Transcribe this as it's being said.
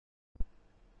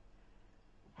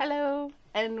Hello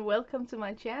and welcome to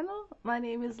my channel. My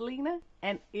name is Lena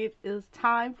and it is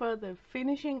time for the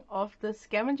finishing of the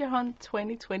Scavenger Hunt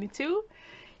 2022.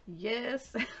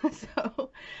 Yes,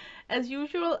 so as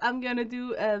usual I'm gonna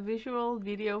do a visual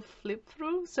video flip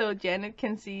through so Janet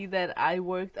can see that I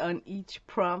worked on each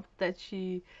prompt that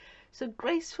she so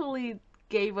gracefully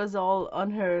gave us all on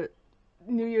her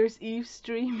New Year's Eve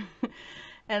stream.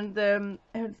 And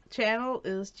her channel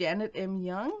is Janet M.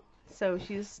 Young. So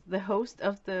she's the host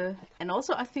of and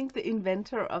also I think the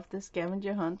inventor of the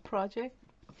Scavenger Hunt project.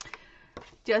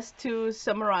 Just to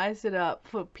summarize it up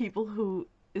for people who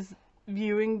is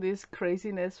viewing this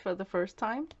craziness for the first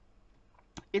time,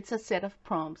 it's a set of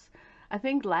prompts. I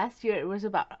think last year it was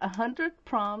about 100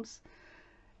 prompts,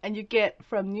 and you get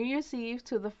from New Year's Eve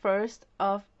to the 1st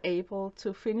of April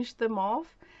to finish them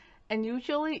off. And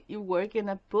usually you work in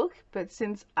a book, but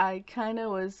since I kind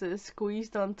of was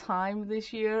squeezed on time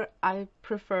this year, I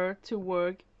prefer to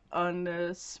work on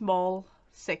small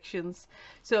sections.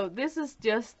 So this is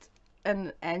just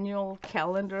an annual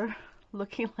calendar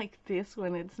looking like this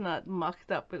when it's not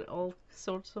mucked up with all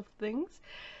sorts of things.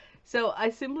 So I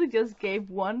simply just gave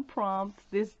one prompt,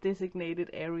 this designated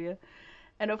area.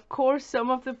 And of course, some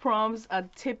of the prompts are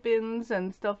tip-ins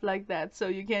and stuff like that, so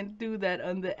you can't do that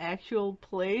on the actual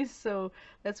place. So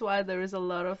that's why there is a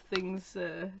lot of things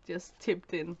just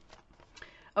tipped in.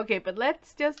 Okay, but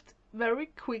let's just very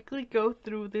quickly go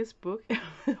through this book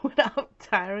without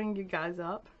tiring you guys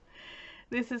up.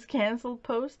 This is canceled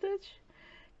postage.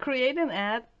 Create an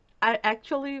ad. I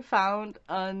actually found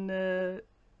on the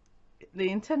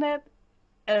internet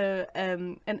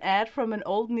an ad from an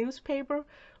old newspaper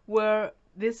where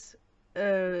this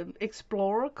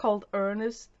explorer called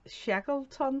Ernest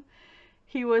Shackleton,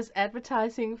 he was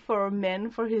advertising for men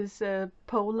for his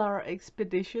polar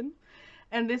expedition,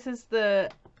 and this is the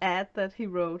ad that he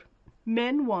wrote.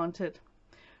 Men wanted.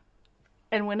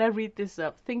 And when I read this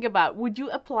up, think about, would you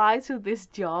apply to this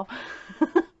job?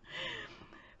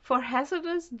 For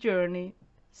hazardous journey,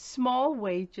 small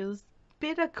wages,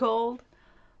 bitter cold,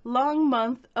 long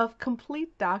month of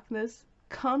complete darkness,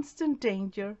 constant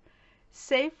danger,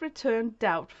 safe return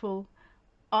doubtful,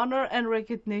 honor and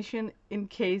recognition in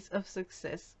case of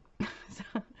success.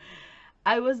 So,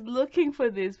 I was looking for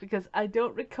this because I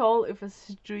don't recall if a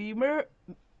streamer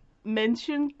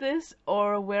mentioned this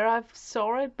or where I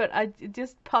saw it, but it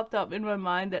just popped up in my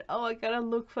mind that, oh, I gotta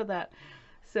look for that.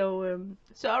 So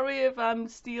sorry if I'm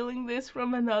stealing this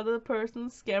from another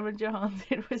person's scavenger hunt.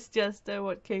 It was just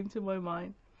what came to my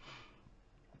mind.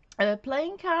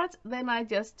 Playing cards, then I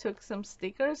just took some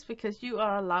stickers because you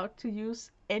are allowed to use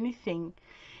anything.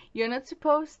 You're not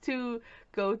supposed to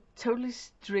go totally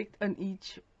strict on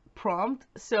each prompt.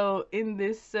 So in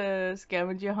this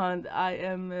scavenger hunt, I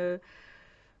am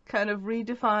kind of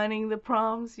redefining the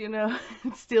prompts, you know,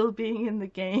 still being in the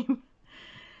game.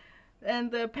 And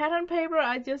the pattern paper,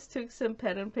 I just took some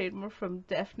pattern paper from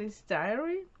Daphne's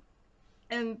Diary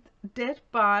and Dead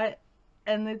by,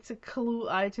 and it's a clue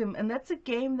item, and that's a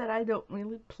game that I don't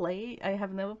really play. I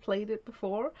have never played it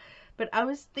before, but I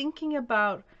was thinking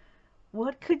about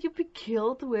what could you be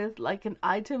killed with, like an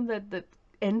item that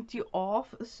ends you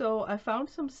off. So I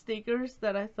found some stickers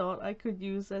that I thought I could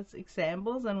use as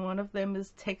examples, and one of them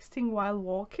is texting while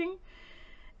walking,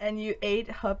 and you ate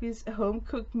hubby's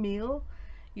home-cooked meal,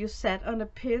 you sat on a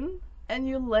pin, and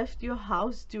you left your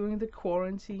house during the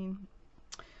quarantine.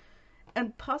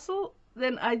 And puzzle,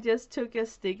 then I just took a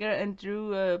sticker and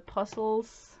drew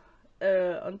puzzles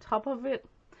on top of it.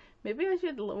 Maybe I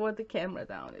should lower the camera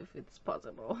down if it's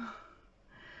possible.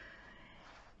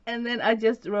 And then I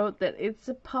just wrote that it's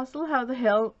a puzzle. How the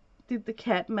hell did the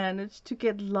cat manage to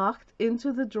get locked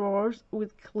into the drawers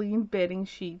with clean bedding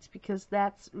sheets? Because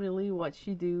that's really what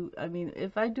she do. I mean,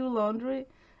 if I do laundry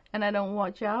and I don't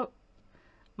watch out,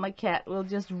 my cat will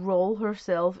just roll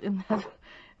herself in that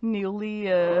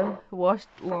newly washed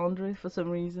laundry for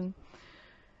some reason.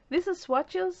 This is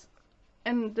swatches,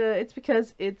 and it's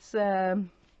because it's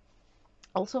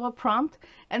also a prompt,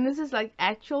 and this is like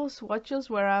actual swatches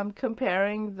where I'm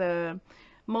comparing the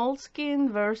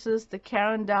Moleskine versus the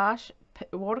Caran d'Ache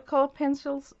watercolor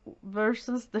pencils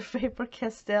versus the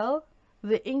Faber-Castell,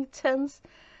 the Inktense,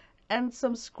 and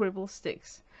some scribble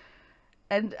sticks.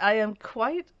 And I am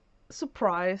quite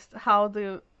surprised how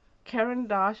the Caran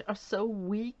d'Ache are so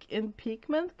weak in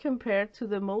pigment compared to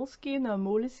the Moleskine or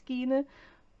Moleskine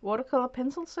watercolor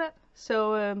pencil set.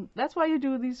 So that's why you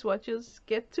do these swatches.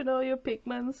 Get to know your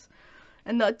pigments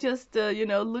and not just you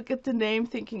know, look at the name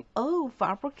thinking, oh,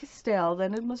 Faber-Castell,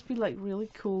 then it must be like really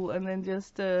cool, and then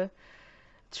just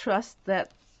trust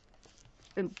that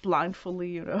blindly,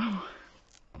 you know.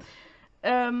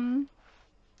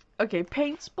 Okay,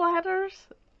 paint splatters.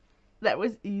 That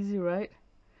was easy, right?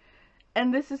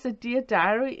 And this is a Dear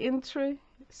Diary entry.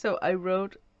 So I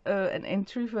wrote an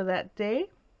entry for that day.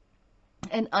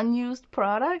 An unused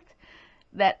product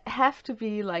that have to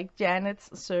be like Janet's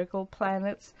circle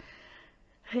planets.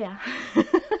 Yeah.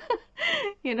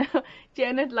 You know,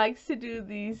 Janet likes to do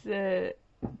these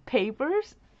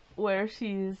papers where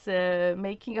she's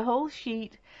making a whole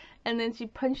sheet and then she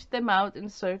punched them out in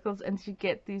circles and she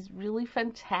get these really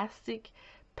fantastic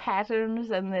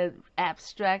patterns and the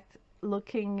abstract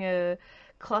looking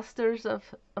clusters of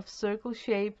circle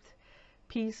shaped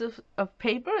piece of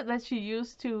paper that she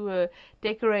used to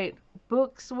decorate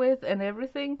books with and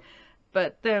everything.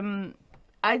 But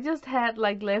I just had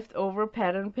like leftover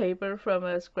pattern paper from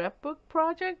a scrapbook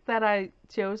project that I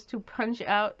chose to punch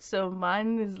out, so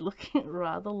mine is looking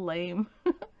rather lame.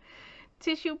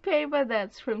 Tissue paper,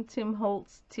 that's from Tim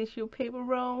Holt's tissue paper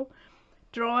roll.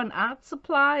 Draw an art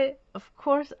supply. Of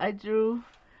course I drew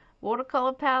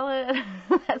watercolor palette.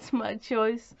 That's my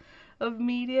choice of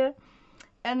media.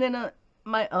 And then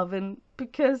my oven,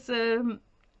 because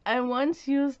I once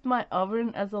used my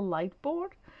oven as a light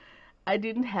board. I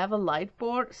didn't have a light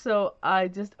board, so I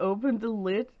just opened the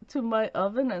lid to my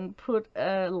oven and put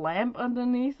a lamp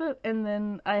underneath it, and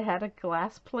then I had a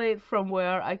glass plate from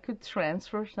where I could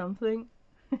transfer something.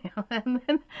 And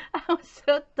then I was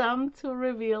so dumb to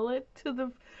reveal it to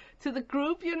the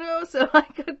group, you know, so I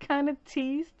got kind of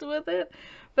teased with it,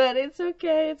 but it's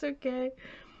okay, it's okay.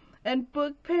 And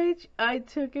book page, I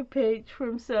took a page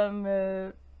from some,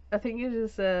 I think it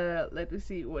is, let me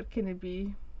see, what can it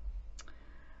be?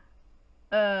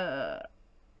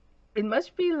 It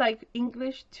must be like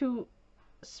English to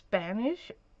Spanish,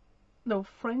 no,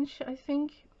 French, I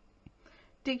think.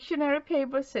 Dictionary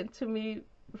paper sent to me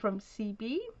from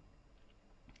CB.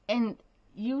 And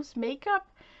use makeup.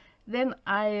 Then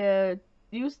I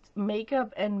used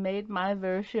makeup and made my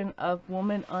version of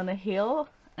Woman on a Hill.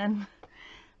 And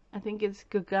I think it's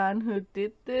Gauguin who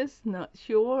did this, not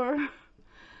sure.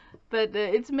 But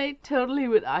it's made totally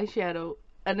with eyeshadow.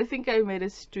 And I think I made a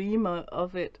stream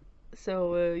of it,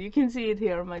 so you can see it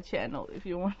here on my channel if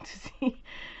you want to see.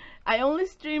 I only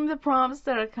stream the prompts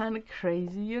that are kind of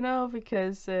crazy, you know,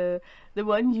 because the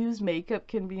one use makeup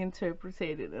can be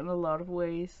interpreted in a lot of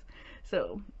ways.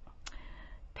 So,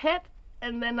 pet,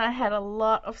 and then I had a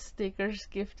lot of stickers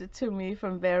gifted to me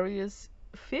from various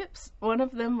FIPS. One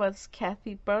of them was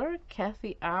Kathy Burr,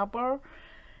 Kathy Arbor,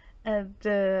 and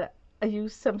I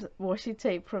used some washi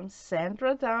tape from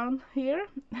Sandra down here.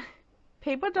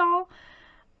 Paper doll,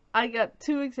 I got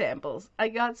two examples. I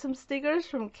got some stickers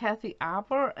from Kathy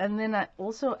Arbor, and then I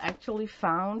also actually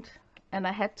found, and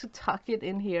I had to tuck it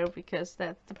in here because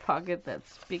that's the pocket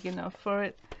that's big enough for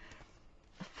it.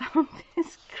 I found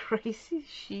this crazy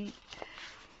sheet.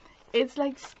 It's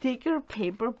like sticker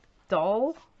paper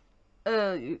doll.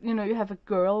 You know, you have a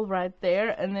girl right there,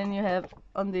 and then you have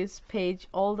on this page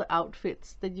all the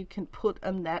outfits that you can put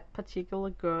on that particular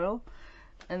girl.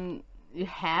 And you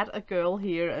had a girl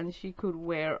here and she could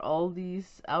wear all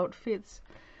these outfits.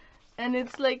 And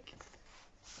it's like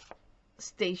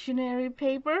stationery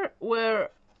paper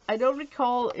where I don't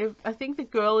recall if, I think the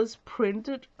girl is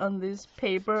printed on this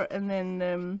paper, and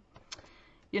then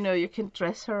you know, you can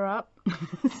dress her up.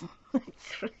 It's like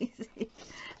crazy.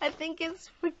 I think it's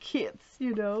for kids,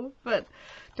 you know, but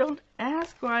don't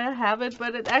ask why I have it,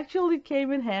 but it actually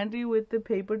came in handy with the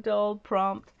paper doll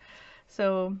prompt.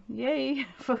 So, yay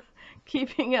for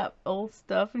keeping up old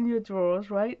stuff in your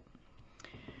drawers, right?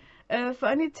 A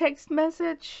funny text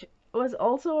message was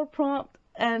also a prompt,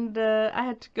 and I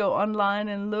had to go online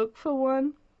and look for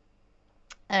one.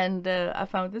 And I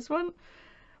found this one.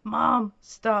 Mom,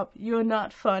 stop, you're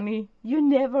not funny. You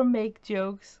never make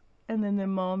jokes. And then the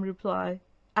mom replied,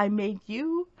 I made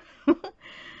you.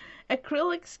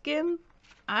 Acrylic skin,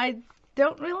 I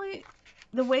don't really,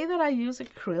 the way that I use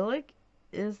acrylic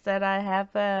is that I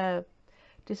have a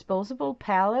disposable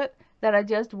palette that I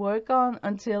just work on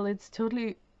until it's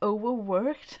totally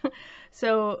overworked.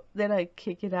 So then I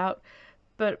kick it out.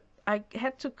 But I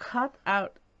had to cut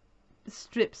out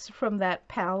strips from that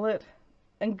palette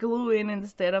and glue in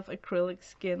instead of acrylic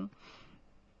skin.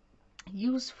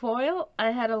 Use foil. I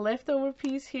had a leftover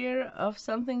piece here of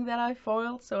something that I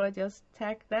foiled, so I just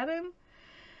tacked that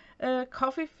in.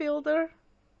 Coffee filter.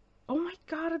 Oh my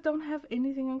god, I don't have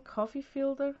anything on coffee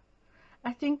filter.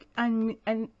 I think I'm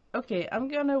okay, I'm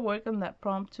gonna work on that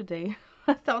prompt today.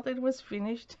 I thought it was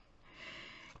finished.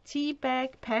 Tea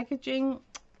bag packaging.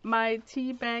 My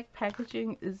tea bag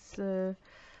packaging is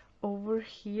over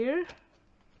here.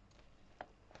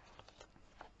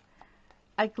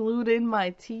 I glued in my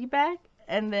tea bag,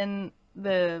 and then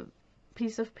the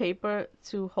piece of paper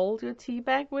to hold your tea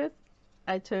bag with,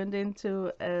 I turned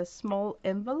into a small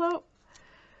envelope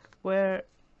where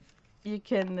you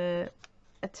can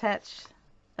attach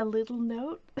a little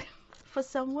note for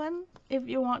someone if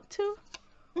you want to.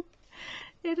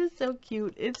 It is so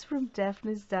cute. It's from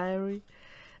Daphne's Diary.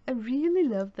 I really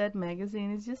love that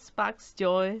magazine. It just sparks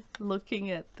joy looking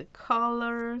at the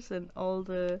colors and all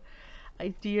the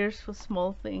ideas for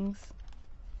small things.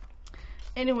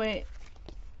 Anyway,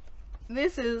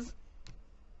 this is,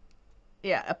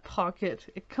 yeah, a pocket.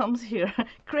 It comes here.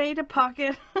 Create a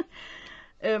pocket.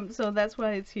 So that's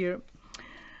why it's here.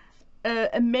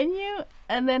 A menu,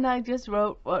 and then I just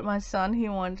wrote what my son he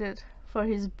wanted for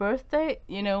his birthday.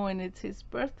 You know, when it's his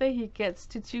birthday, he gets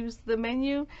to choose the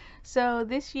menu. So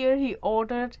this year he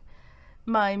ordered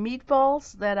my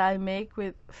meatballs that I make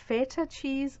with feta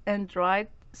cheese and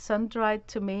sun-dried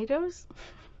tomatoes,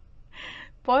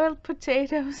 boiled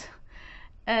potatoes,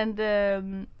 and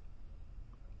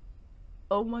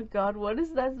oh my god, what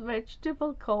is that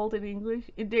vegetable called in English?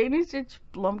 In Danish it's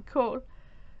blomkål.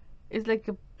 It's like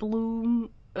a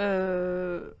bloom,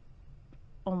 oh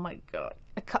my god,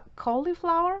 a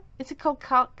cauliflower? Is it called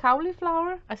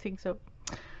cauliflower? I think so.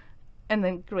 And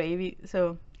then gravy.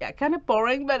 So yeah, kind of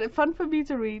boring, but fun for me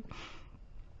to read.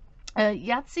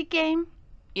 Yahtzee game.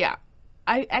 Yeah,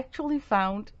 I actually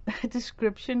found a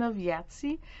description of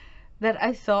Yahtzee that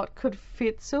I thought could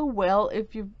fit so well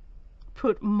if you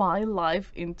put my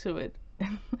life into it.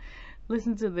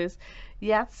 Listen to this.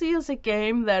 Yahtzee is a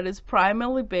game that is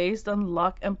primarily based on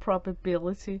luck and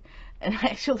probability. And I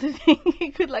actually think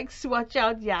you could like swatch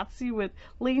out Yahtzee with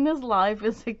Lena's life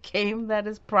is a game that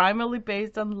is primarily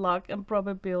based on luck and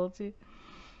probability.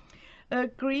 A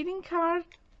greeting card.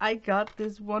 I got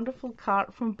this wonderful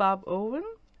card from Bob Owen.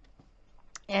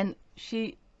 And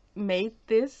she made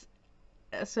this.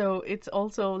 So it's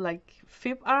also like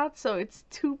fib art. So it's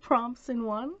 2 prompts in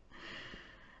one.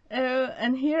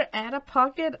 And here, add a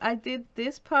pocket. I did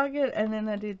this pocket and then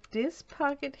I did this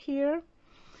pocket here.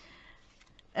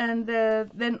 And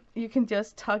then you can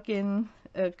just tuck in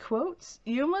quotes.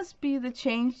 You must be the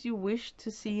change you wish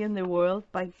to see in the world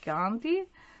by Gandhi.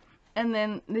 And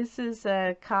then this is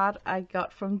a card I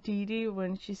got from Dee Dee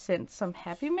when she sent some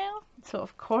Happy Mail. So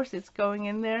of course it's going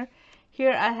in there.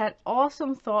 Here I had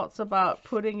awesome thoughts about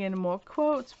putting in more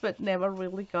quotes, but never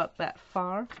really got that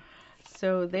far.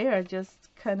 So they are just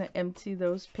kind of empty,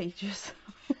 those pages.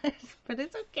 But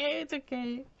it's okay, it's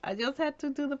okay. I just had to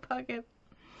do the pocket.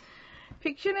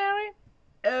 Pictionary.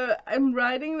 I'm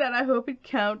writing that I hope it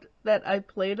count that I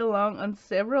played along on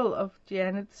several of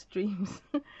Janet's streams.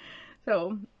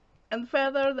 So, and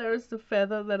feather, there's the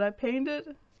feather that I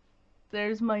painted.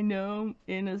 There's my gnome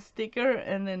in a sticker,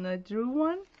 and then I drew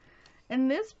one. And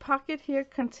this pocket here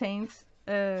contains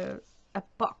a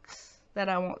box that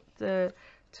I want to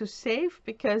save,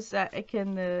 because I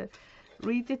can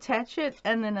redetach it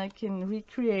and then I can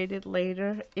recreate it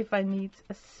later if I need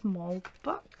a small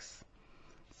box.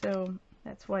 So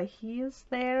that's why he is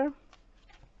there.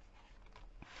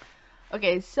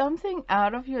 Okay, something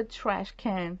out of your trash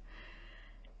can.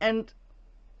 And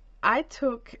I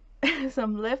took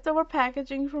some leftover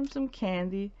packaging from some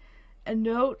candy, a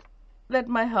note that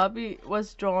my hubby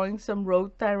was drawing some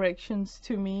road directions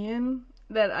to me in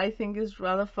that I think is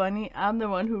rather funny. I'm the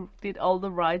one who did all the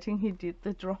writing, he did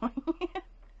the drawing.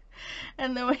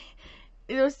 And the way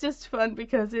it was just fun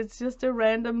because it's just a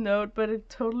random note, but it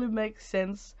totally makes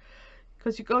sense.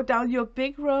 Because you go down your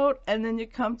big road and then you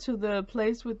come to the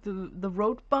place with the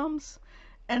road bumps,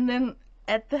 and then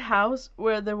at the house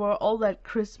where there were all that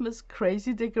Christmas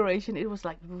crazy decoration, it was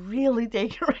like really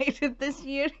decorated this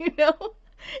year, you know?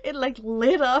 It like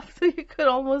lit up so you could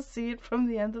almost see it from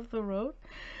the end of the road.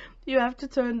 You have to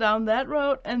turn down that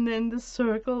road and then the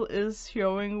circle is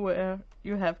showing where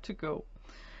you have to go.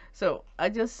 So I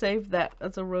just saved that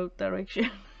as a road direction.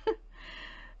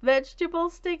 Vegetable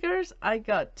stickers, I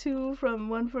got 2 from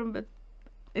one from, but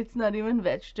it's not even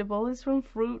vegetable, it's from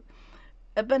fruit.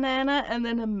 A banana and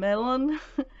then a melon.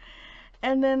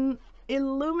 And then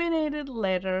illuminated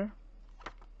letter.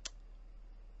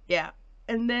 Yeah.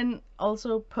 And then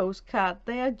also postcard.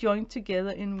 They are joined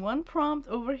together in one prompt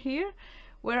over here,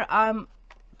 where I'm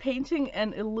painting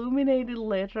an illuminated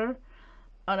letter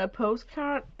on a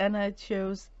postcard, and I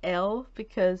chose L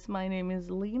because my name is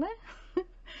Lena.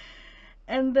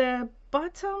 And the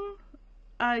bottom,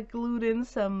 I glued in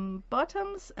some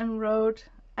buttons and wrote,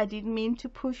 I didn't mean to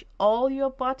push all your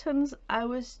buttons, I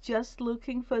was just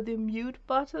looking for the mute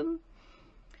button.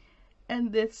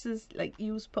 And this is like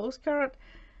use postcard.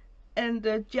 And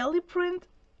the jelly print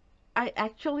I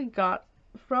actually got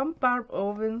from Barb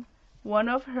Owen, one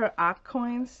of her art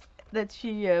coins. that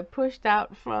she pushed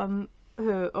out from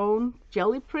her own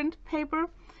jelly print paper.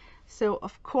 So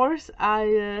of course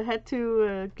I had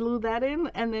to glue that in,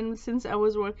 and then since I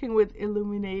was working with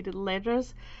illuminated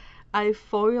letters, I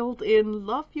foiled in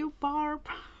 "Love you, Barb,"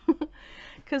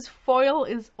 because foil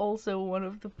is also one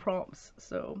of the prompts.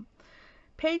 So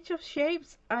page of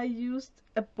shapes, I used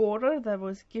a border that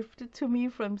was gifted to me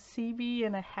from CB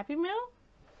and a Happy Meal.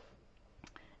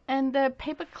 And the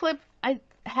paper clip, I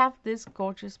have this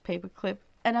gorgeous paper clip,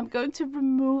 and I'm going to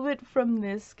remove it from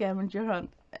this scavenger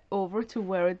hunt over to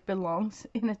where it belongs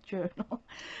in a journal.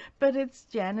 But it's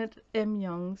Janet M.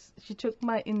 Young's. She took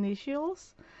my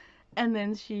initials and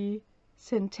then she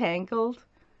centangled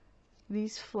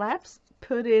these flaps,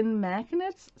 put in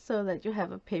magnets so that you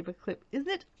have a paper clip. Isn't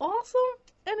it awesome?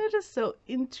 And it is so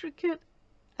intricate.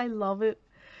 I love it.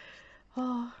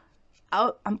 Oh,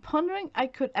 I'm pondering I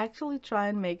could actually try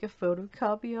and make a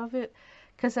photocopy of it,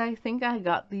 because I think I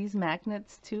got these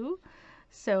magnets too.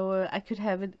 So I could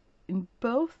have it in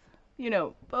both,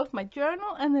 both my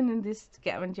journal and then in this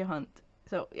scavenger hunt.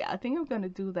 So yeah, I think I'm gonna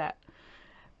do that.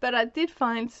 But I did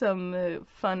find some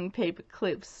fun paper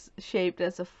clips shaped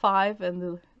as a 5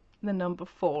 and the number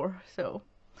 4. So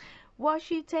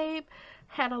washi tape,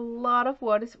 had a lot of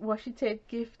washi tape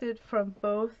gifted from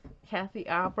both Kathy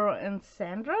Arbor and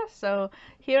Sandra. So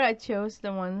here I chose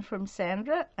the one from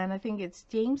Sandra, and I think it's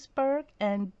James Berg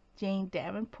and Jane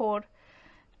Davenport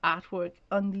artwork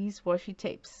on these washi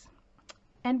tapes.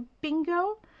 And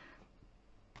bingo,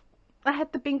 I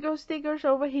had the bingo stickers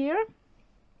over here.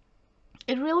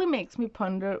 It really makes me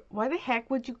ponder, why the heck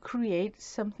would you create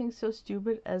something so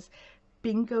stupid as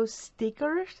bingo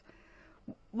stickers?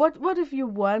 What if you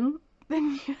won?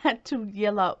 Then you had to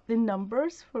yell out the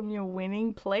numbers from your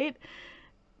winning plate,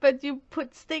 but you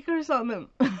put stickers on them.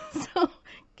 So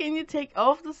can you take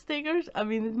off the stickers? I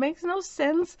mean, it makes no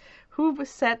sense. Who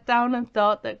sat down and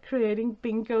thought that creating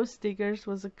bingo stickers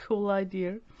was a cool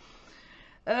idea?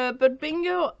 But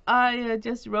bingo, I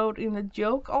just wrote in a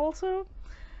joke also.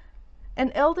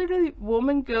 An elderly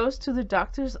woman goes to the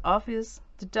doctor's office.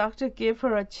 The doctor gives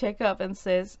her a checkup and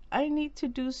says, "I need to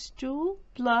do stool,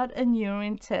 blood, and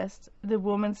urine tests." The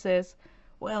woman says,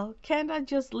 "Well, can't I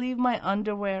just leave my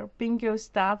underwear? Bingo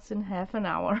starts in half an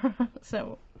hour."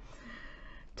 So,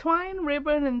 twine,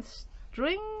 ribbon, and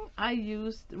string. I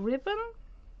used ribbon,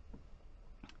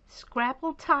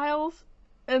 Scrabble tiles,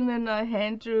 and then I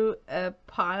hand drew a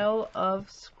pile of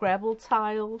Scrabble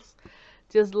tiles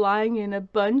just lying in a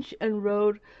bunch and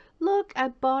wrote, "Look, I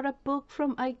bought a book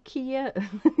from IKEA."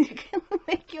 You can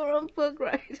make your own book,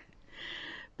 right?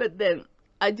 But then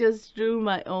I just drew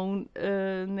my own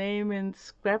name in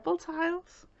Scrabble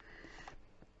tiles.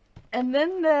 And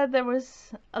then there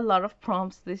was a lot of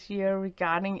prompts this year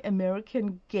regarding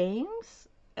American games,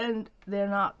 and they're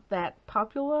not that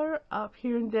popular up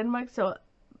here in Denmark, so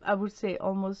I would say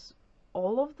almost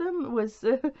all of them was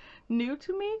new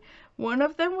to me. One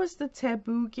of them was the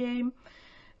Taboo game,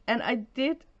 and I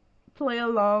did play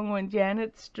along when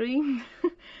Janet streamed.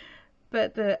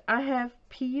 But I have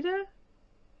Peter.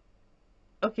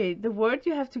 Okay, the word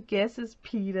you have to guess is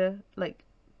Peter, like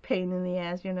pain in the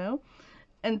ass,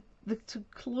 And to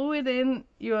clue it in,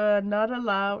 you are not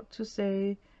allowed to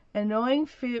say annoying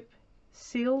fib,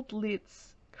 sealed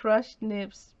lids, crushed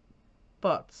nips,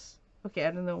 butts. Okay,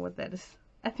 I don't know what that is.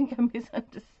 I think I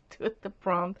misunderstood the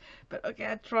prompt, but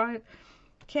okay, I tried.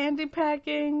 Candy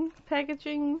packaging.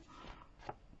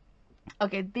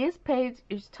 Okay, this page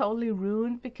is totally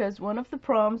ruined because one of the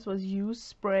prompts was use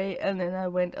spray, and then I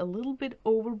went a little bit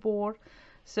overboard,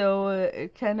 so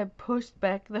it kind of pushed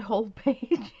back the whole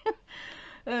page.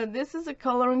 This is a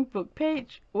coloring book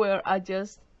page where I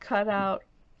just cut out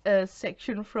a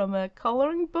section from a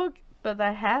coloring book, but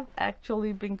I have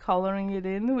actually been coloring it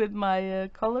in with my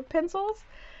color pencils.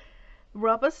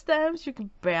 Rubber stamps, you can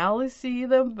barely see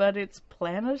them, but it's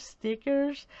planner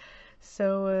stickers,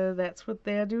 so that's what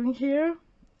they're doing here.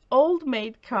 Old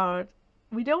Maid card.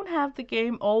 We don't have the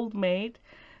game Old Maid,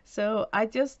 so I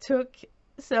just took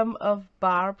some of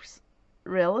Barb's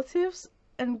relatives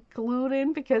and glued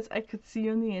in, because I could see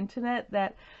on the internet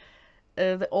that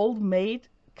the Old Maid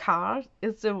card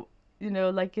is a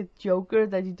like a joker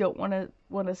that you don't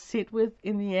want to sit with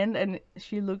in the end, and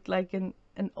she looked like an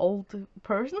old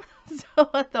person. So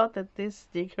I thought that this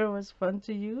sticker was fun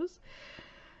to use.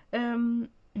 Then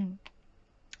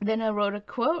I wrote a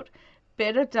quote: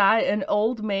 "Better die an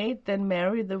old maid than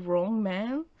marry the wrong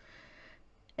man."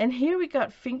 And here we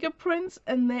got fingerprints,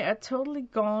 and they are totally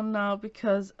gone now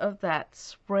because of that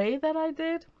spray that I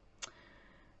did.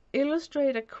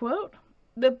 Illustrate a quote: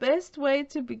 The best way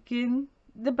to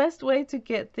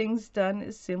get things done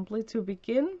is simply to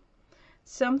begin.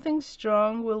 Something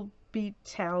strong will beat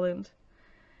talent.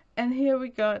 And here we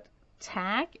got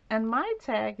tag, and my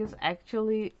tag is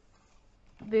actually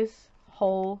this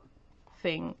whole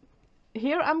thing.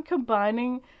 Here I'm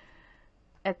combining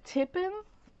a tip-in,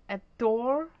 a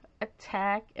door, a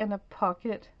tag, and a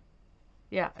pocket.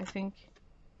 Yeah, I think.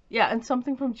 Yeah, and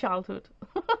something from childhood.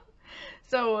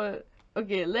 So,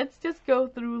 okay, let's just go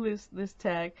through this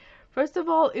tag. First of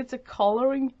all, it's a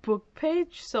coloring book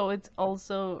page, so it's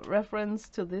also reference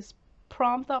to this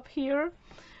prompt up here.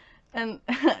 And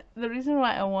the reason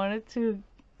why I wanted to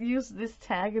use this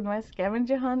tag in my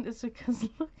scavenger hunt is because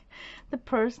look, the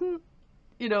person,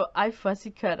 you know, I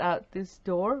fussy cut out this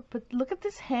door, but look at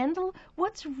this handle.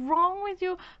 What's wrong with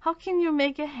you? How can you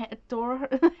make a door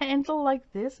handle like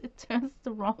this? It turns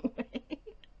the wrong way.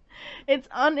 It's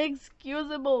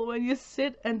unexcusable when you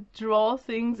sit and draw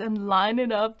things and line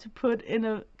it up to put in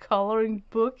a coloring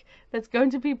book that's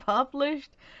going to be published.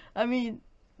 I mean,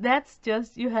 that's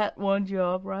just, you had one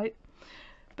job, right?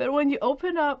 But when you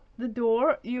open up the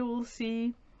door, you will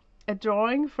see a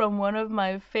drawing from one of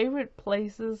my favorite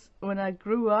places when I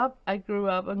grew up. I grew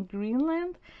up on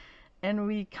Greenland, and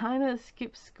we kind of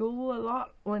skipped school a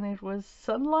lot when it was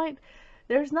sunlight.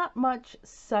 There's not much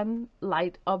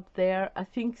sunlight up there. I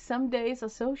think some days are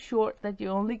so short that you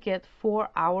only get 4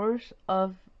 hours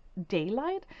of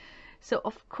daylight. So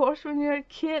of course when you're a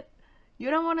kid, you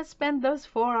don't want to spend those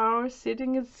 4 hours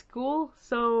sitting in school.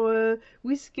 So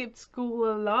we skipped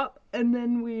school a lot, and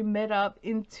then we met up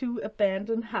in 2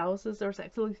 abandoned houses. There's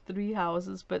actually 3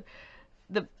 houses, but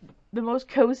the most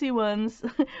cozy ones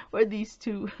were these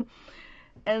 2.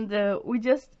 And we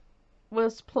just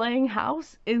was playing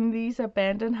house in these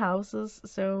abandoned houses,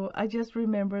 so I just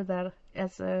remember that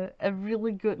as a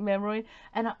really good memory.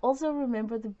 And I also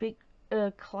remember the big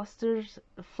clusters,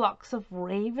 flocks of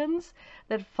ravens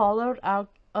that followed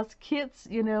us kids.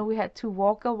 You know, we had to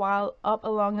walk a while up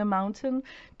along a mountain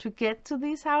to get to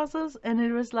these houses, and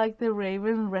it was like the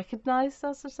raven recognized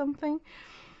us or something.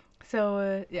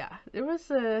 So yeah, it was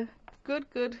a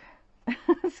good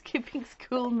skipping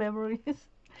school memories.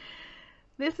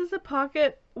 This is a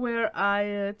pocket where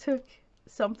I took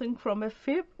something from a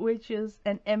fib, which is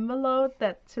an envelope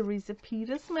that Teresa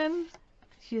Petersman,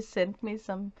 she sent me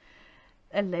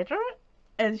a letter,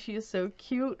 and she is so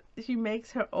cute. She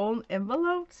makes her own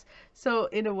envelopes. So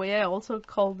in a way I also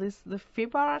call this the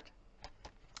fib art.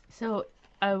 So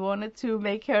I wanted to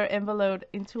make her envelope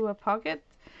into a pocket.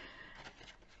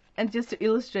 And just to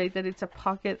illustrate that it's a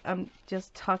pocket, I'm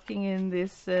just tucking in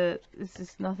this. This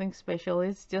is nothing special.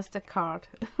 It's just a card.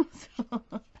 So,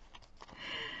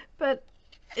 but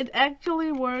it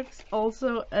actually works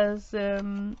also as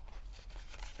an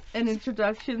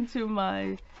introduction to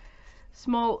my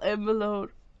small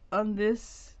envelope on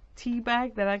this tea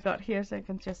bag that I got here, so I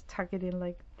can just tuck it in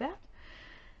like that.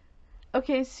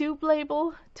 Okay, soup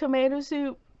label, tomato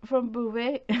soup from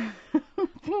Bouvet.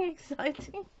 Nothing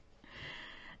exciting.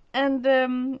 And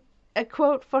a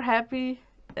quote for happy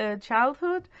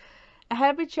childhood. A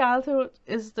happy childhood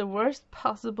is the worst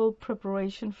possible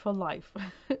preparation for life.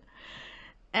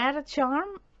 Add a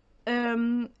charm.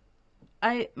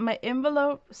 My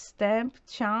envelope stamped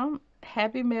charm,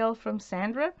 happy mail from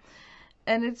Sandra.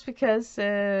 And it's because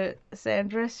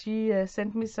Sandra, she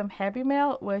sent me some happy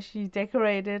mail where she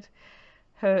decorated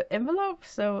her envelope.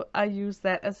 So I use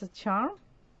that as a charm.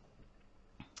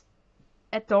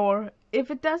 A door. If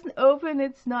it doesn't open,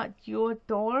 it's not your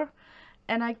door.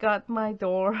 And I got my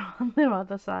door on the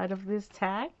other side of this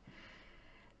tag.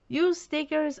 Use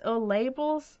stickers or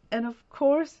labels. And of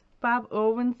course, Bob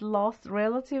Owen's Lost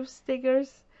Relative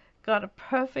stickers got a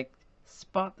perfect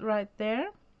spot right there.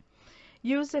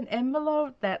 Use an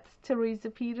envelope. That's Teresa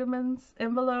Peterman's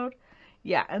envelope.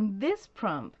 Yeah, and this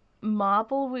prompt,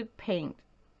 marble with paint.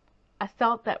 I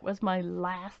thought that was my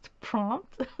last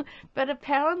prompt, but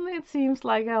apparently it seems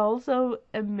like I also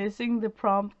am missing the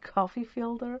prompt coffee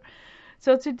filter.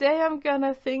 So today I'm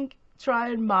gonna try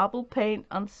and marble paint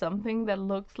on something that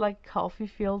looks like coffee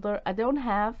filter.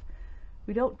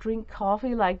 We don't drink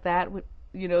coffee like that with,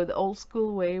 you know, the old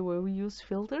school way where we use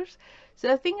filters.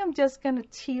 So I think I'm just gonna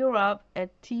tear up a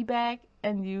tea bag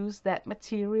and use that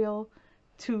material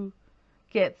to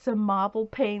get some marble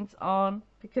paints on,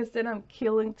 because then I'm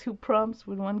killing 2 prompts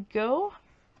with one go.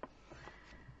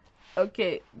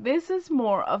 Okay, this is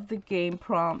more of the game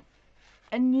prompt.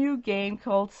 A new game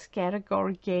called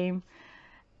Scavenger Game.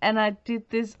 And I did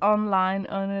this online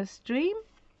on a stream.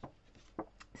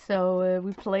 So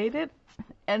we played it.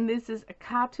 And this is a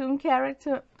cartoon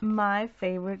character. My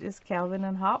favorite is Calvin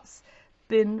and Hobbes.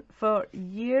 Been for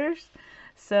years.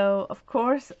 So of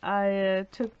course I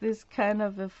took this kind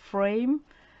of a frame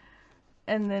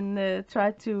and then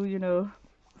try to, you know,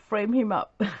 frame him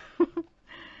up.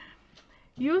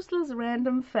 Useless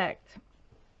random fact.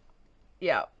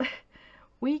 Yeah,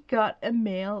 we got a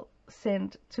mail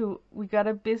sent to, we got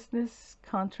a business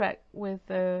contract with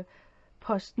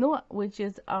PostNord, which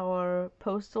is our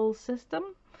postal system.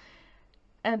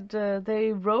 And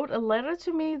they wrote a letter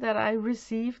to me that I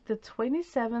received the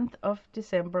 27th of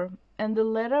December. And the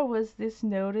letter was this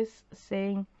notice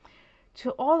saying,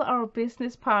 to all our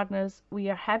business partners, we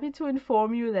are happy to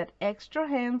inform you that extra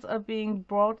hands are being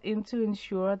brought in to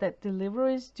ensure that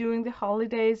deliveries during the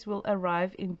holidays will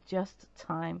arrive in just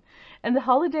time. And the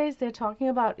holidays they're talking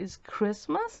about is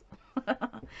Christmas.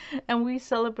 And we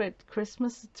celebrate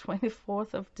Christmas the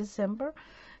 24th of December.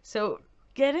 So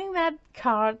getting that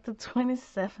card the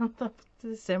 27th of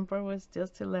December was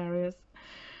just hilarious.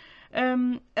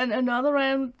 And another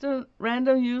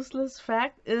random useless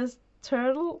fact is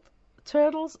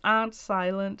turtles aren't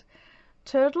silent.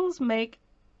 Turtles make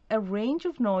a range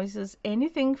of noises,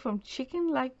 anything from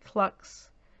chicken-like clucks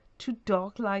to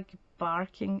dog-like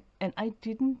barking, and I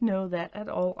didn't know that at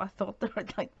all. I thought they were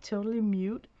like totally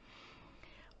mute.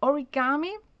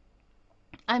 Origami.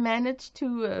 I managed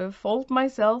to fold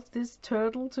myself this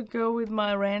turtle to go with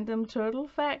my random turtle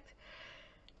fact.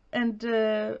 And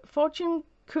fortune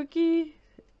cookie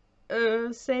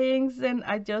sayings, then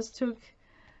I just took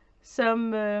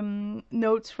some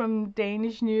notes from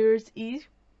Danish New Year's Eve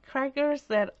crackers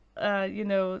that, you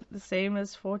know, the same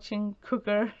as fortune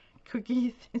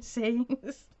cookie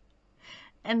sayings.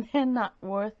 And they're not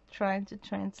worth trying to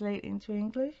translate into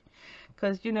English,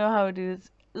 because you know how it is.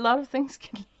 A lot of things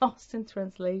get lost in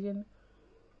translation.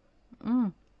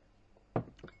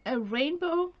 A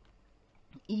rainbow,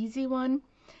 easy one.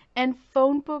 And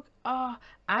phone book. Oh,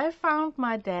 I found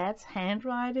my dad's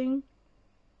handwriting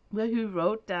where he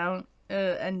wrote down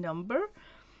a number.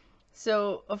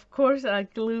 So, of course, I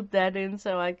glued that in,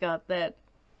 so I got that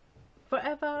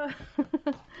forever.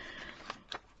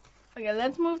 Okay,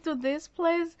 let's move to this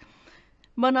place.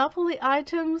 Monopoly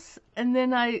items, and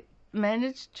then I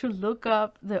managed to look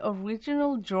up the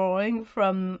original drawing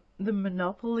from the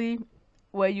Monopoly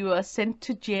where you are sent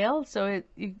to jail. So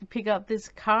you pick up this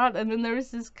card, and then there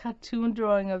is this cartoon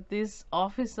drawing of this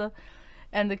officer,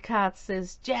 and the card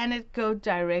says, Janet, go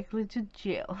directly to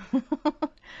jail.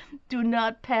 Do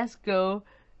not pass go.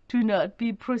 Do not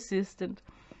be persistent.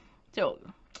 So,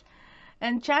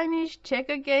 and Chinese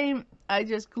checker game, I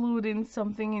just glued in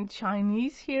something in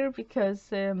Chinese here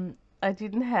because I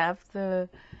didn't have the,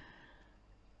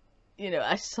 you know,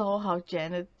 I saw how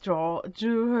Janet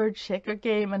drew her checker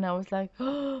game, and I was like,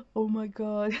 oh my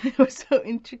god, it was so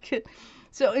intricate.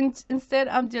 So instead,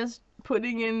 I'm just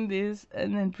putting in this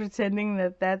and then pretending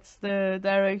that that's the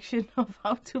direction of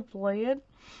how to play it.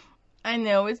 I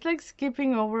know, it's like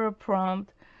skipping over a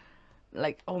prompt.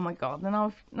 Like, oh my god,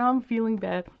 now I'm feeling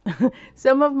bad.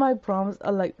 Some of my prompts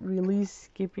are like really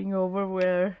skipping over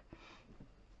where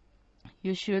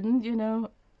you shouldn't, you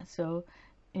know. So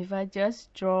if I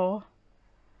just draw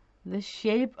the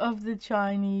shape of the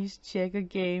Chinese checker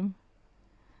game,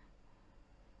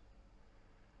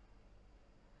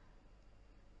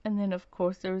 and then of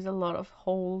course there is a lot of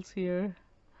holes here.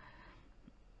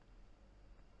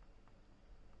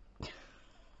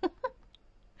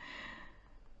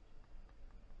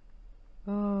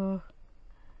 Oh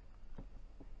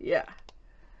yeah,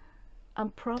 I'm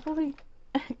probably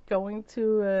going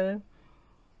to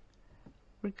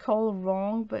recall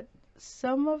wrong, but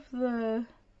some of the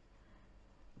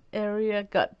area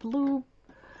got blue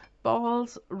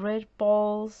balls, red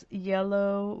balls,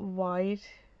 yellow, white,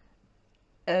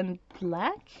 and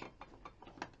black.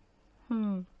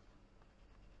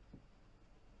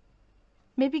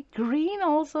 Maybe green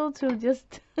also to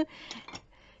just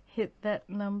hit that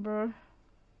number.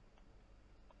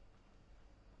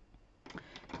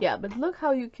 Yeah, but look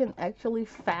how you can actually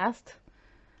fast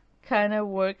kind of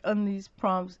work on these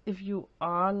prompts if you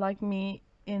are like me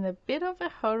in a bit of a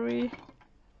hurry.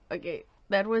 Okay,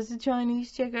 that was the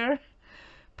Chinese checker.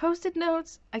 Post-it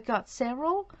notes, I got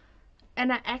several,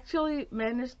 and I actually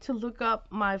managed to look up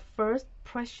my first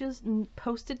precious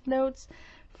post-it notes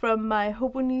from my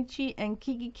Hobonichi and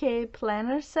Kikki.K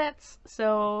planner sets,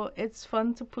 so it's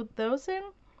fun to put those in.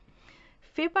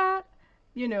 Fibart,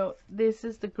 you know, this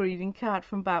is the greeting card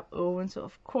from Bob Owen, so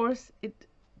of course it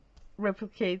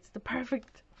replicates the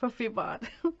perfect for Fibart.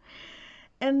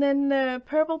 And then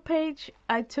purple page,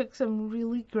 I took some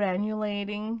really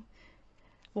granulating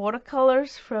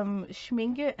watercolors from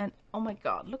Schminke, and oh my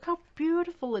god, look how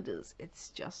beautiful it is. It's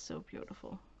just so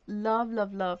beautiful. Love,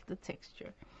 love, love the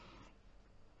texture.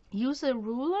 Use a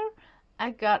ruler.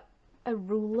 I got a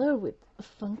ruler with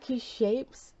funky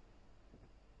shapes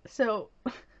So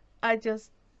I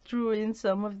just drew in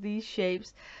some of these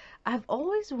shapes. I've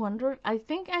always wondered, I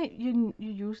think you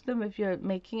use them if you're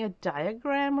making a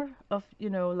diagram of,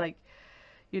 like,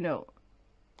 you know,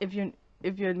 if you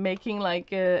if you're making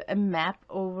like a map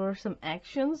over some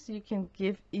actions, you can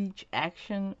give each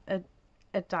action a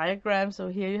diagram. So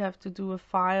here you have to do a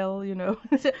file.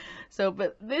 So,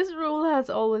 but this rule has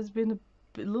always been a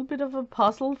little bit of a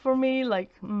puzzle for me.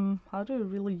 Like, how do you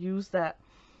really use that?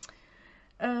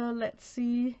 Let's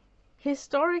see.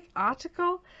 Historic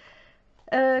article.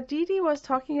 Didi was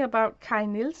talking about Kai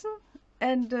Nielsen,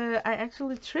 and I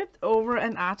actually tripped over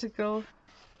an article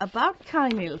about Kai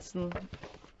Nielsen,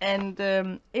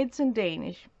 and it's in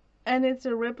Danish, and it's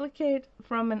a replicate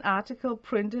from an article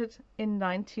printed in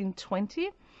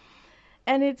 1920,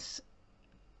 and it's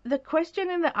the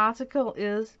question in the article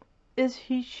is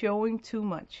he showing too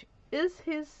much? Is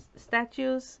his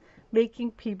statues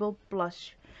making people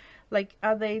blush? Like,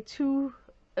 are they too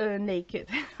naked?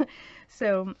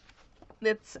 So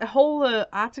it's a whole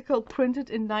article printed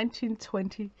in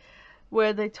 1920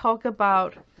 where they talk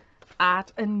about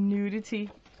art and nudity,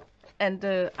 and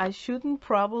I shouldn't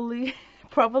probably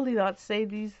not say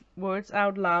these words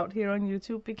out loud here on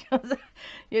YouTube because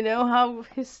you know how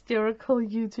hysterical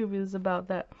YouTube is about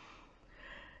that.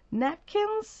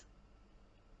 Napkins,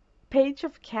 page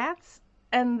of cats,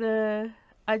 and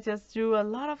I just drew a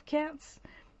lot of cats.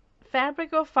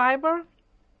 Fabric or fiber,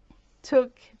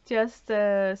 took just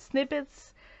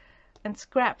snippets and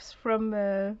scraps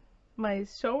from my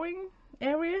sewing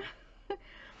area.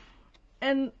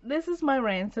 And this is my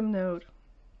ransom note.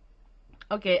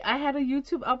 Okay, I had a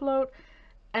YouTube upload,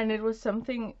 and it was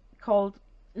something called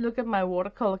Look at My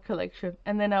Watercolor Collection,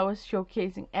 and then I was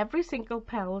showcasing every single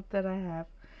palette that I have.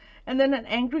 And then an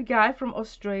angry guy from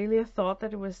Australia thought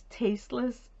that it was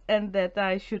tasteless and that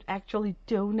I should actually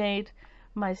donate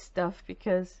my stuff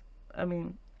because, I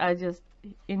mean, I just,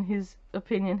 in his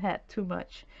opinion, had too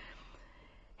much.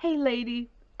 Hey lady,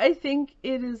 I think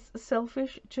it is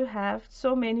selfish to have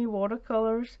so many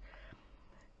watercolors.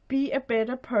 Be a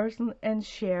better person and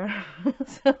share.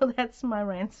 So that's my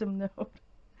ransom note.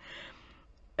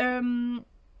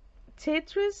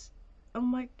 Tetris. Oh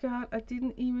my god, I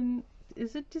didn't even.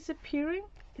 Is it disappearing?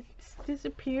 It's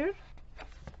disappeared.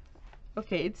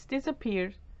 Okay, it's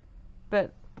disappeared,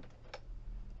 but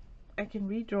I can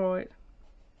redraw it.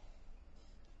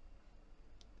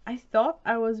 I thought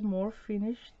I was more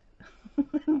finished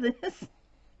than this.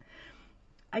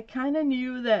 I kind of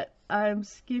knew that I'm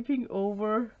skipping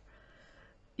over,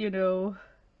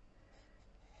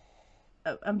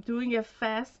 I'm doing a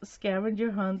fast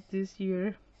scavenger hunt this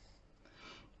year.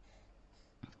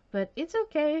 But it's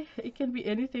okay, it can be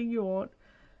anything you want.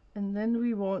 And then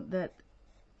we want that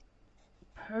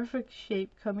perfect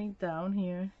shape coming down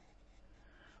here.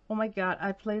 Oh my god,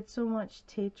 I played so much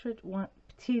Tetris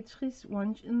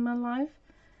once in my life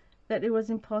that it was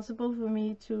impossible for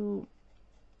me to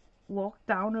walk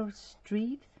down a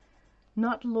street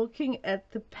not looking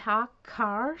at the parked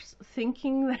cars,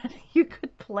 thinking that you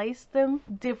could place them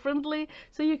differently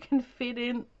so you can fit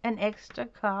in an extra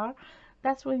car.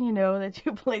 That's when you know that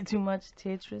you play too much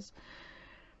Tetris.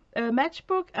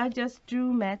 Matchbook, I just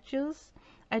drew matches.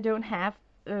 I don't have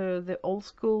the old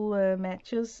school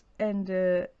matches,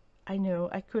 and I know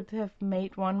I could have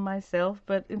made one myself,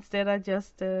 but instead I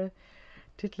just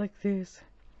did like this.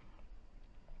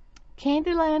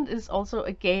 Candyland is also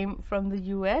a game from the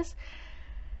US.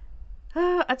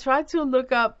 I tried to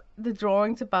look up the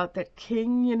drawings about that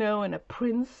king, and a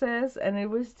princess, and it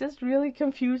was just really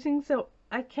confusing. So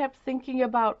I kept thinking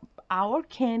about our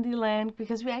Candyland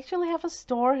because we actually have a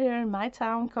store here in my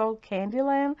town called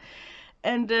Candyland,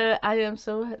 and I am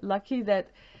so lucky that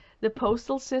the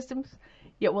postal systems.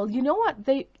 Yeah, well, you know what?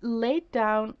 They laid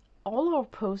down all our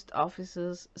post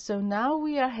offices, so now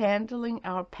we are handling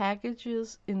our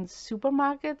packages in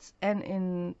supermarkets and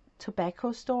in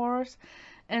tobacco stores.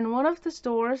 And one of the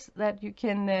stores that you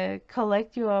can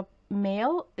collect your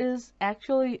mail is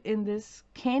actually in this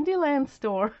Candyland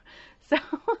store. So,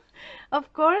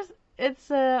 of course, it's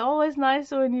always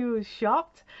nice when you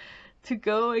shopped to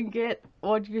go and get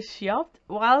what you shopped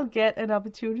while get an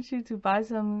opportunity to buy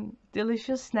some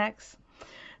delicious snacks.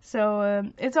 So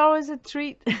it's always a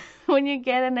treat when you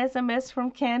get an SMS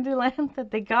from Candyland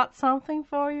that they got something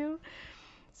for you.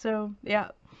 So yeah,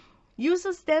 use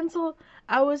a stencil.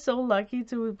 I was so lucky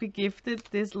to be gifted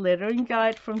this lettering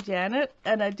guide from Janet,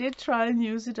 and I did try and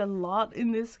use it a lot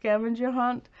in this scavenger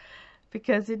hunt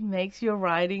because it makes your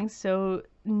writing so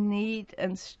neat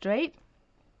and straight.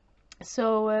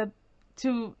 So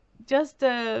to just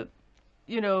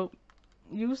you know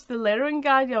use the lettering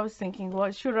guide, I was thinking,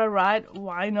 what should I write?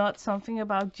 Why not something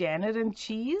about Janet and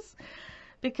cheese?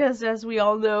 Because as we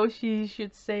all know, she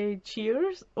should say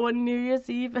cheers on New Year's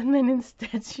Eve, and then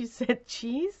instead she said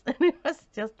cheese, and it was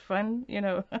just fun, you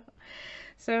know.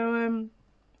 So,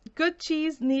 good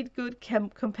cheese need good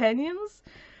companions.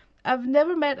 I've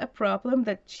never met a problem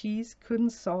that cheese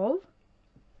couldn't solve.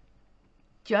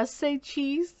 Just say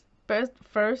cheese,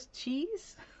 first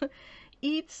cheese.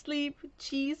 Eat, sleep,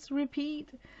 cheese, repeat.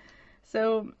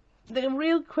 So the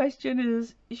real question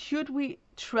is, should we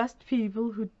trust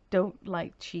people who don't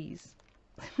like cheese?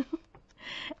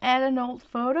 Add an old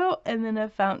photo, and then I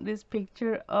found this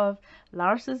picture of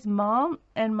Lars's mom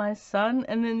and my son,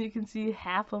 and then you can see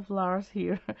half of Lars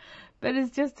here. But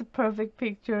it's just a perfect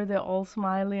picture. They're all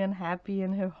smiley and happy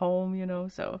in her home, you know,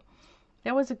 so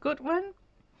that was a good one.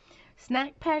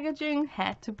 Snack packaging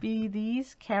had to be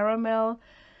these caramel.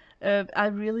 I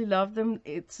really love them.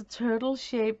 It's a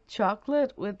turtle-shaped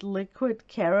chocolate with liquid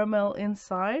caramel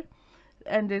inside,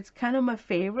 and it's kind of my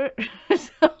favorite,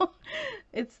 so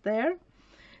it's there.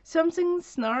 Something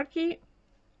snarky,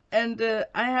 and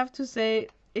I have to say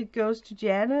it goes to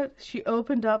Janet. She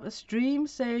opened up a stream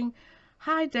saying,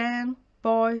 "Hi Dan,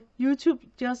 boy, YouTube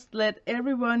just let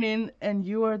everyone in, and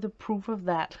you are the proof of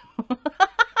that."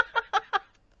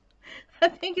 I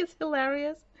think it's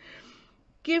hilarious.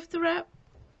 Gift wrap,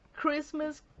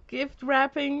 Christmas gift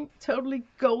wrapping, totally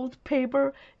gold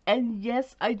paper. And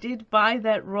yes, I did buy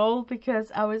that roll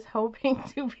because I was hoping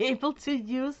to be able to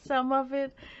use some of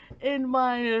it in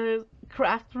my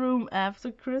craft room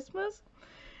after Christmas.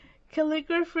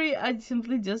 Calligraphy, I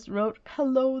simply just wrote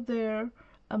hello there.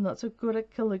 I'm not so good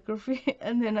at calligraphy.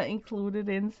 And then I included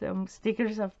in some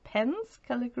stickers of pens,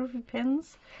 calligraphy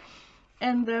pens.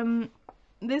 And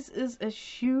this is a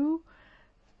shoe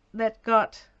that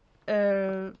got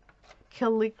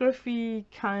calligraphy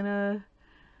kind of,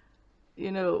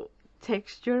 you know,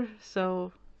 texture.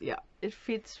 So yeah, it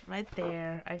fits right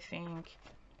there, I think.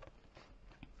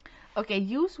 Okay,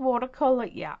 use watercolor.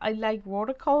 Yeah, I like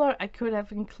watercolor. I could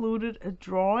have included a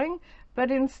drawing,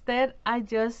 but instead I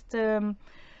just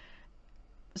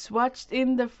swatched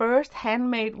in the first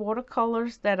handmade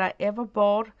watercolors that I ever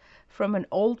bought from an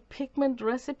old pigment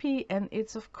recipe, and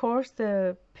it's of course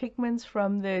the pigments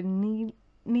from the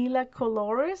Nila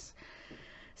Colores.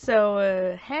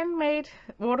 So handmade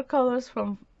watercolors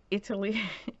from Italy.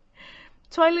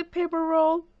 Toilet paper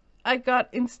roll. I got,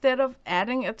 instead of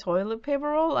adding a toilet paper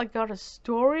roll, I got a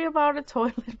story about a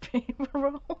toilet paper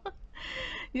roll.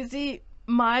 You see,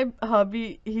 my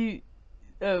hobby, it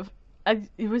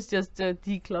was just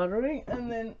decluttering,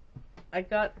 and then I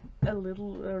got a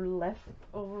little left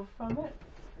over from it.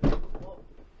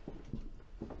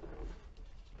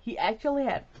 He actually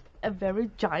had a very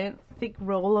giant thick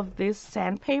roll of this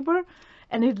sandpaper,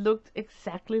 and it looked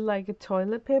exactly like a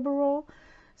toilet paper roll.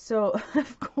 So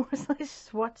of course I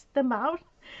swatched them out.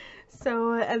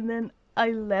 So and then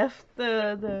I left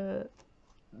the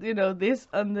you know, this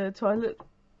on the toilet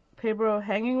paper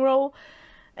hanging roll,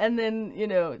 and then, you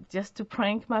know, just to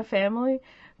prank my family.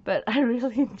 But I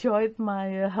really enjoyed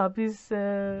my hubby's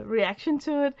reaction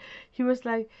to it. He was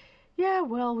like, "Yeah,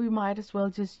 well, we might as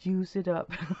well just use it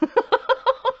up."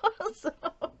 So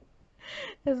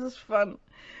this is fun.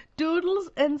 Doodles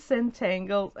and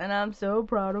Centangles, and I'm so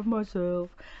proud of myself.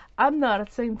 I'm not a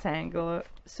Centangler,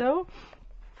 so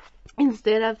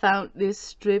instead I found this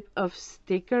strip of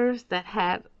stickers that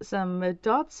had some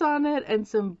dots on it and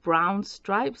some brown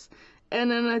stripes, and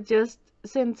then I just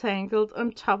Centangled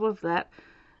on top of that.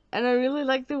 And I really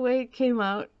like the way it came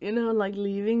out, you know, like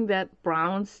leaving that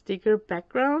brown sticker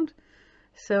background.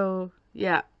 So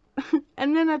yeah.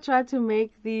 And then I tried to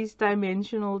make these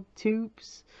dimensional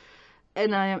tubes,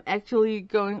 and I am actually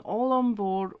going all on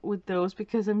board with those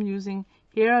because I'm using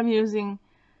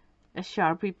a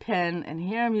Sharpie pen, and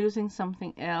here I'm using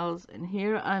something else, and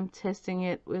here I'm testing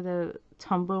it with a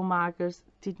Tombow markers.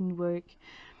 Didn't work.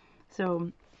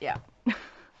 So yeah.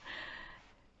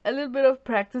 A little bit of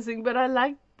practicing, but I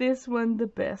like this one the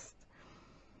best.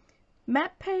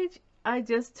 Map page, I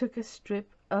just took a strip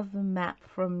of the map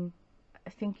from,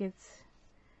 I think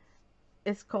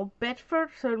it's called Bedford,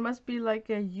 so it must be like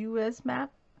a US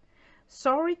map.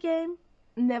 Sorry game,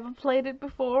 never played it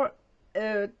before.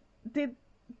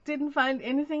 Didn't find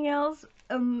anything else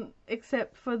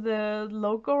except for the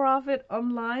logo of it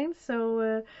online,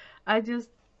 so I just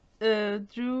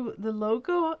drew the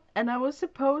logo, and I was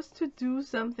supposed to do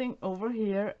something over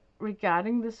here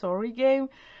regarding the Sorry game,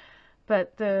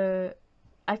 but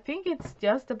I think it's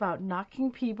just about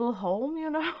knocking people home, you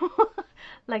know,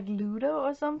 like Ludo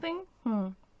or something.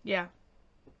 Yeah.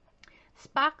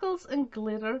 Sparkles and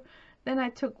glitter. Then I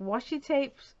took washi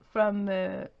tapes from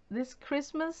this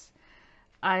Christmas.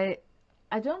 I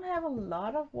don't have a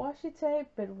lot of washi tape,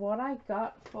 but what I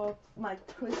got for my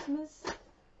Christmas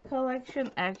collection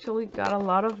actually got a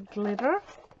lot of glitter.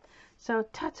 So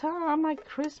ta-ta, my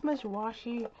Christmas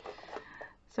washi.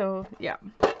 So yeah,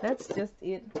 that's just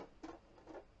it.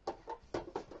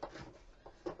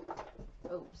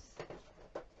 Oops.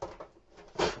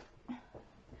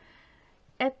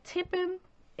 At Tippin,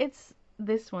 it's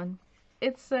this one.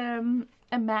 It's a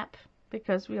map,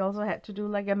 because we also had to do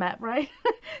like a map, right?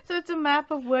 So it's a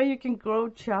map of where you can grow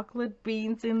chocolate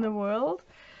beans in the world.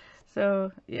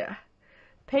 So yeah,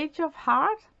 page of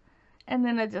heart, and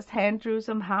then I just hand drew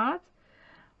some heart.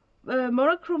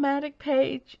 Monochromatic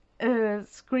page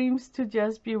screams to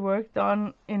just be worked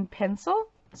on in pencil,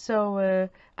 so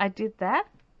I did that.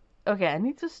 Okay, I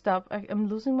need to stop. I'm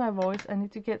losing my voice. I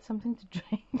need to get something to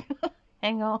drink.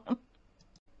 Hang on.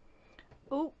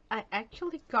 Oh, I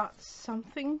actually got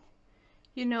something,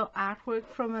 you know, artwork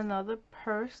from another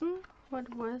person.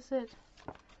 What was it?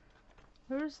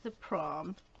 Where's the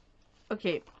prompt?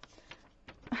 Okay.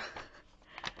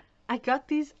 I got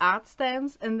these art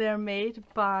stamps, and they're made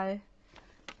by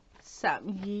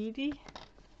Sam Yedi.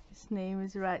 His name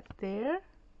is right there.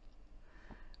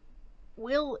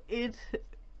 Will it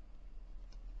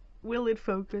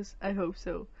focus? I hope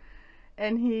so.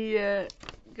 And he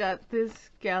got this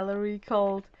gallery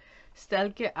called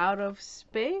Stalke Out of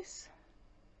Space.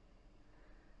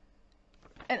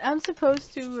 And I'm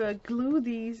supposed to glue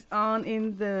these on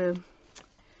in the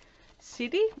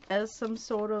city as some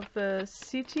sort of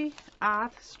city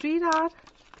art, street art.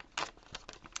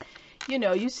 You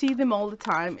know, you see them all the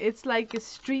time. It's like a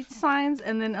street signs,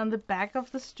 and then on the back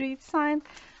of the street sign,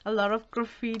 a lot of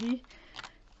graffiti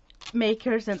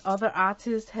makers and other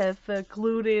artists have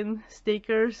glued in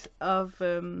stickers of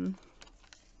you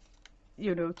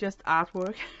know, just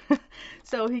artwork.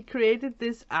 So he created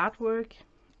this artwork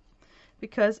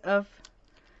because of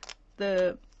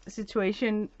the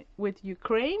situation with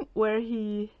Ukraine, where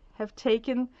he have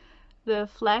taken the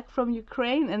flag from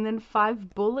Ukraine and then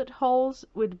 5 bullet holes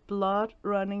with blood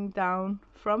running down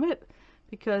from it,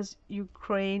 because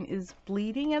Ukraine is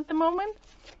bleeding at the moment.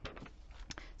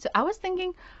 So I was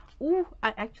thinking, ooh,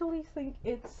 I actually think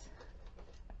it's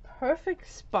a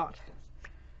perfect spot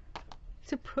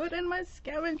to put in my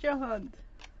scavenger hunt.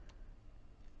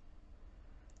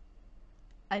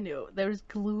 I know there's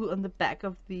glue on the back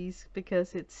of these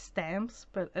because it's stamps,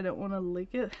 but I don't want to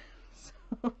lick it.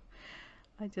 So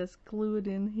I just glue it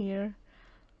in here.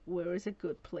 Where is a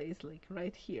good place? Like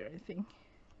right here, I think.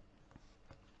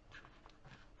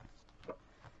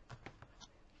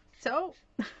 So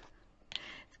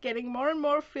it's getting more and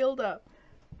more filled up.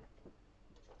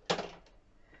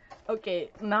 Okay,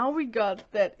 now we got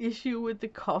that issue with the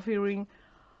coffee ring.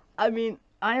 I mean,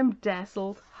 I am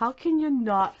dazzled. How can you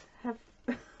not have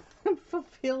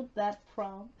fulfilled that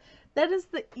prompt? That is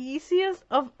the easiest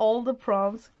of all the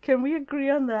prompts. Can we agree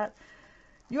on that?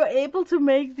 You're able to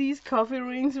make these coffee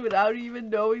rings without even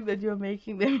knowing that you're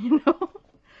making them, you know?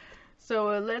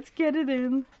 So let's get it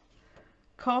in.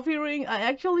 Coffee ring. I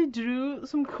actually drew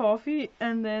some coffee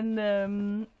and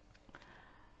then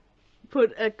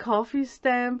put a coffee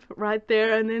stamp right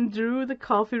there, and then drew the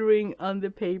coffee ring on the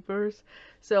papers.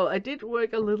 So I did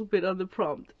work a little bit on the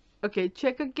prompt. Okay,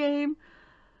 checker game.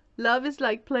 Love is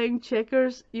like playing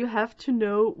checkers. You have to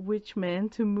know which man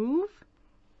to move.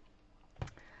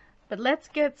 But let's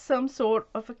get some sort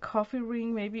of a coffee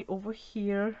ring, maybe over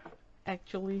here,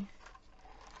 actually.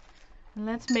 And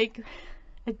let's make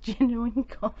a genuine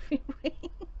coffee ring.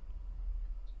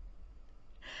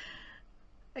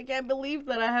 I can't believe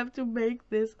that I have to make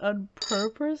this on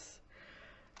purpose.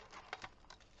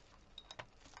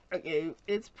 Okay,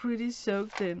 it's pretty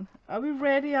soaked in. Are we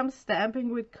ready? I'm stamping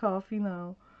with coffee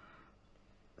now.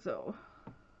 So,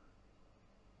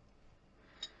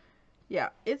 yeah,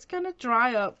 it's gonna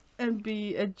dry up and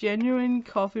be a genuine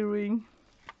coffee ring.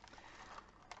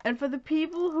 And for the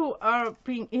people who are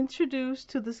being introduced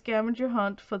to the scavenger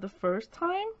hunt for the first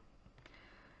time,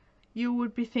 you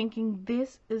would be thinking,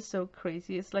 this is so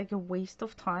crazy, it's like a waste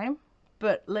of time.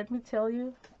 But let me tell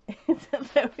you, it's a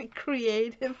very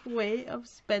creative way of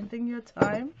spending your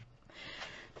time,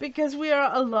 because we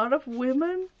are a lot of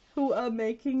women who are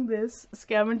making this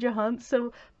scavenger hunt.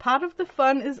 So part of the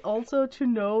fun is also to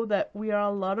know that we are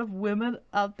a lot of women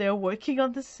out there working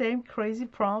on the same crazy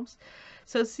prompts.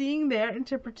 So seeing their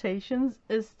interpretations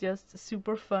is just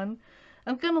super fun.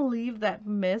 I'm gonna leave that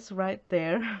mess right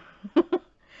there.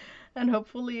 And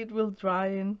hopefully it will dry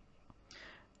in.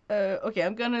 Okay,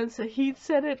 I'm gonna heat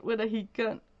set it with a heat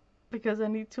gun, because I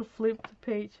need to flip the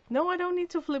page. No, I don't need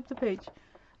to flip the page.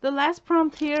 the last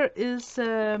prompt here is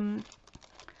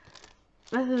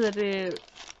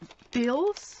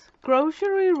bills,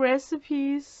 grocery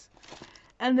recipes,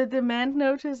 and the demand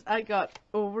notice I got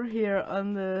over here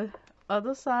on the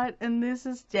other side. And this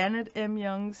is Janet M.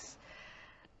 Young's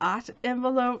art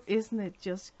envelope. Isn't it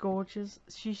just gorgeous?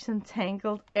 She's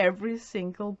entangled every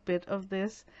single bit of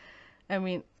this. I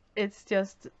mean, it's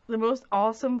just the most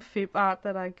awesome fib art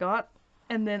that I got.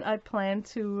 And then I plan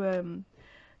to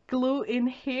glue in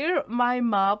here my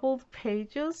marbled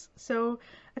pages. So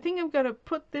I think I'm gonna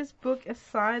put this book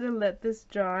aside and let this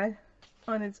dry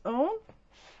on its own,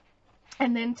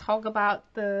 and then talk about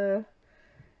the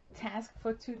task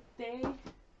for today.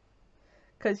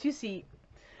 Because you see,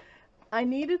 I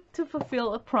needed to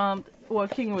fulfill a prompt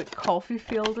working with coffee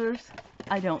filters.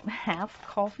 I don't have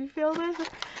coffee filters.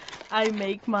 I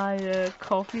make my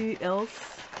coffee else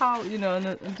how, you know, in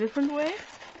a different way.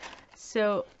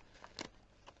 So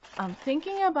I'm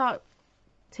thinking about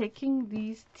taking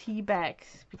these tea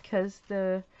bags, because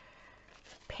the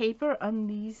paper on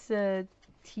these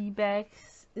tea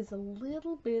bags is a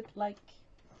little bit like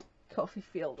coffee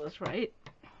filters, right?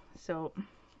 So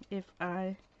if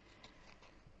I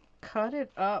cut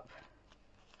it up,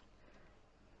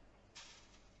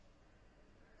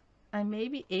 I may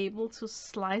be able to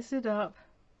slice it up,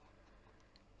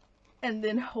 and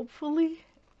then hopefully,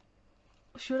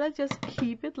 should I just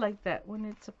keep it like that when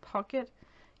it's a pocket?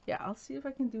 Yeah, I'll see if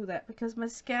I can do that, because my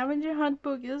Scavenger Hunt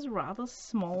book is rather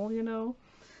small, you know.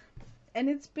 And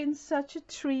it's been such a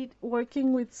treat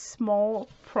working with small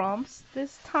prompts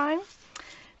this time,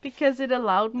 because it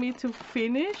allowed me to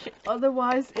finish.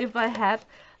 Otherwise, if I had,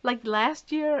 like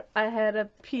last year, I had a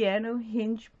piano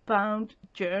hinge bound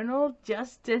journal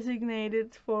just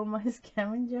designated for my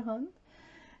Scavenger Hunt.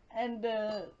 And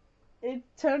it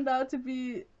turned out to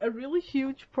be a really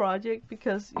huge project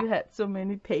because you had so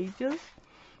many pages.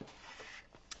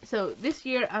 So this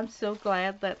year I'm so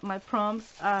glad that my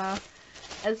prompts are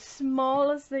as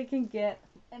small as they can get,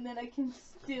 and then I can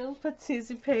still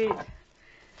participate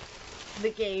the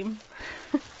game.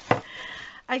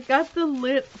 I got the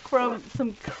lid from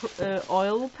some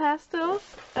oil pastels,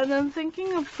 and I'm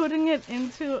thinking of putting it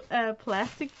into a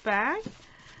plastic bag.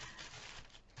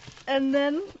 And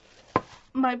then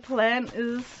my plan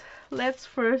is, let's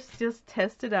first just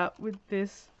test it out with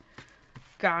this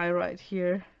guy right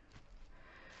here.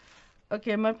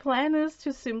 Okay, my plan is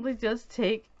to simply just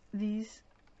take these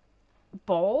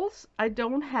balls. I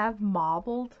don't have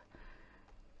marbled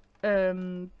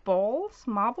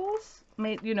marbles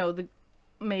made, you know,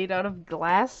 made out of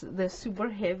glass. They're super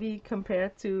heavy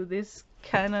compared to this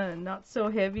kind of not so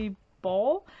heavy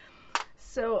ball.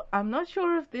 So I'm not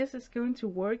sure if this is going to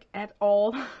work at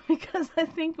all, because I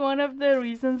think one of the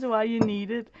reasons why you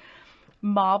needed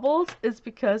marbles is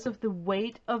because of the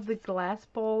weight of the glass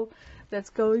ball that's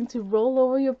going to roll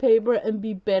over your paper and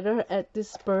be better at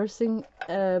dispersing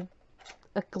a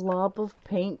glob of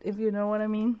paint, if you know what I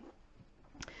mean.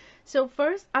 So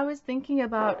first I was thinking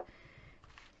about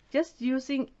just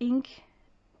using ink,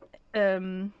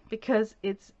 because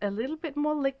it's a little bit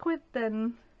more liquid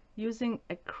than using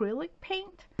acrylic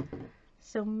paint.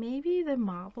 So maybe the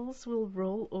marbles will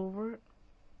roll over.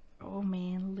 Oh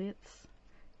man, lids.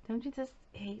 Don't you just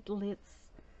hate lids?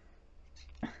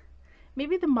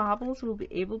 Maybe the marbles will be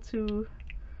able to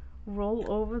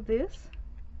roll over this.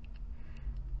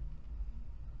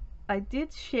 I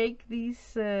did shake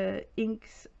these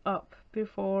inks up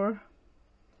before.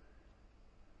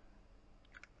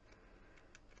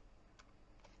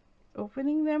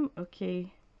 Opening them.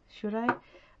 Okay, should I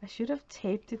should have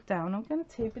taped it down. I'm gonna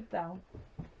tape it down.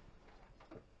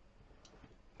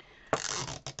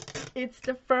 It's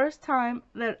the first time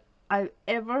that I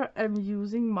ever am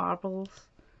using marbles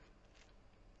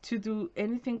to do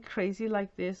anything crazy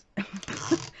like this.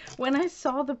 When I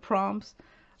saw the prompts,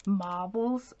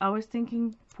 marbles, I was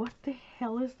thinking, what the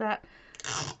hell is that?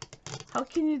 How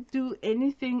can you do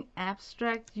anything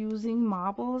abstract using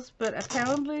marbles? But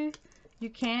apparently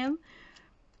you can.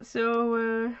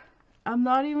 So I'm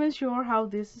not even sure how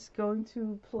this is going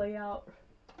to play out.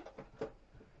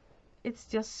 It's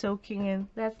just soaking in.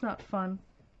 That's not fun.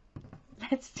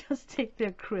 Let's just take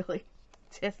the acrylic,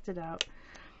 test it out.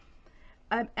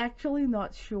 I'm actually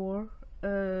not sure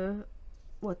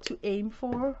what to aim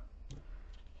for.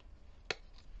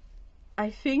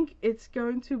 I think it's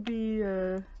going to be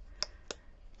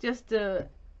just a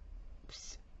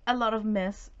lot of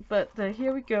mess, but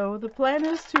here we go. The plan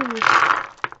is to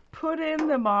put in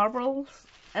the marbles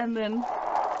and then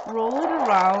roll it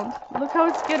around. Look how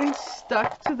it's getting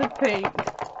stuck to the paint.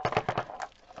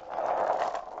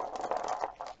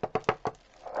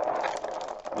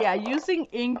 Yeah, using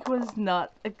ink was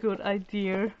not a good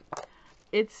idea.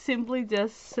 It simply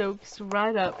just soaks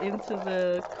right up into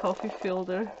the coffee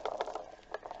filter.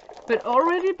 But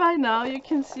already by now you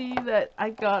can see that I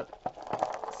got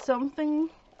something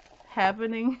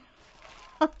happening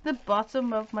on the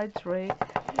bottom of my tray.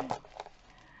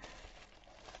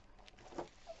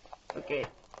 Okay.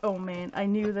 Oh man, I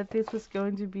knew that this was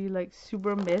going to be like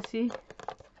super messy.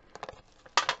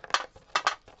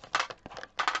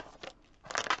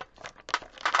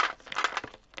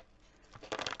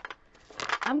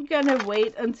 I'm gonna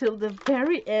wait until the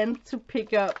very end to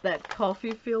pick up that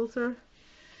coffee filter,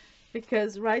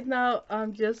 because right now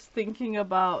I'm just thinking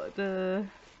about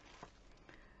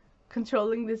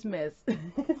controlling this mess.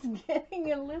 It's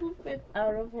getting a little bit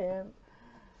out of hand.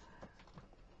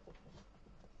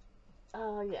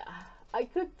 Oh yeah, I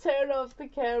could turn off the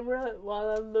camera while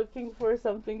I'm looking for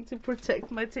something to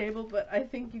protect my table, but I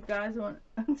think you guys want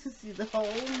to see the whole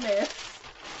mess.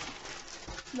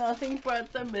 Nothing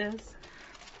but the mess.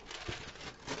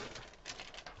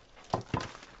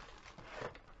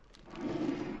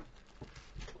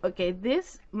 Okay,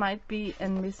 this might be a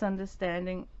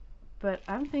misunderstanding, but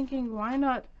I'm thinking, why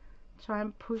not try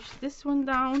and push this one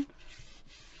down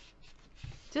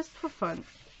just for fun,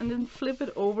 and then flip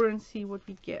it over and see what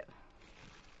we get.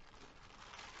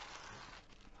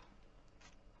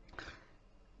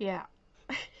 Yeah,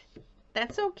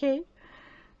 that's okay.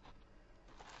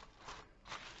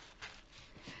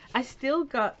 I still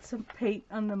got some paint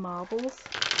on the marbles,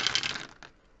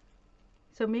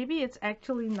 so maybe it's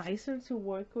actually nicer to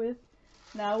work with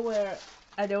now where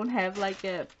I don't have like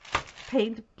a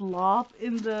paint blob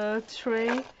in the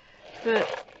tray,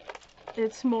 but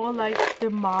it's more like the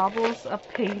marbles are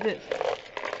painted.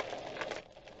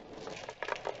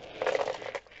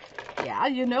 Yeah,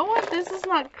 you know what? This is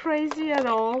not crazy at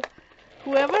all.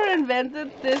 Whoever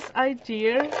invented this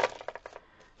idea,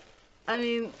 I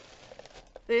mean,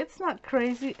 it's not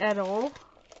crazy at all.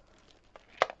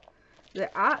 There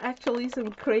are actually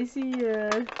some crazy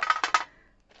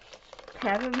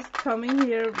patterns coming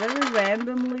here very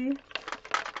randomly.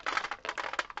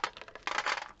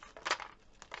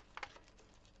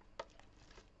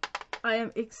 I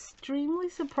am extremely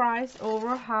surprised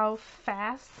over how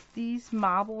fast these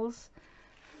marbles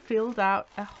filled out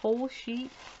a whole sheet.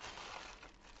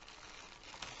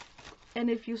 And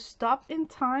if you stop in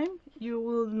time, you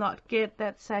will not get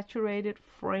that saturated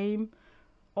frame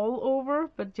all over,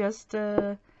 but just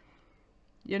you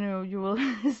know, you will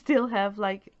still have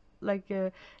like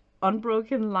a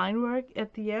unbroken line work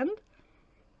at the end.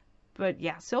 But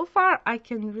yeah, so far I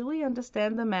can really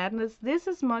understand the madness. This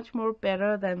is much more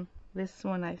better than this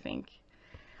one, I think.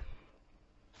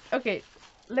 Okay,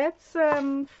 let's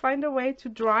find a way to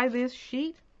dry this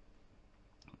sheet.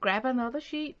 Grab another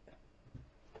sheet.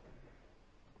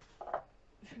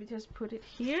 We just put it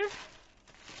here.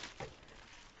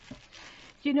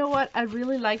 You know what? I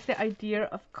really like the idea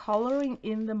of coloring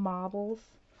in the marbles.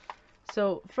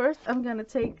 So first I'm gonna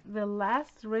take the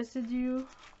last residue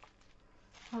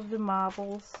of the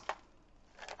marbles,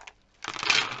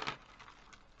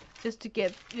 just to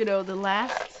get, you know, the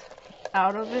last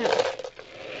out of it.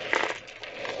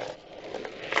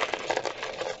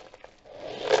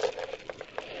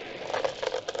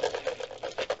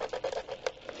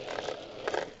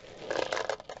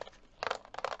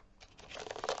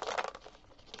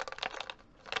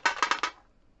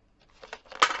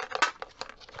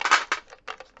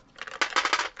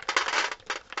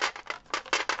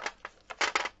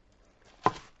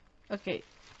 Okay.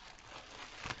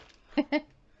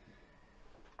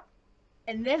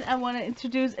 And then I want to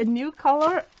introduce a new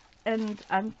color, and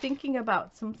I'm thinking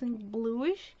about something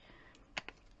bluish.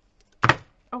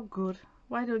 Oh good,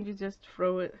 why don't you just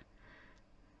throw it?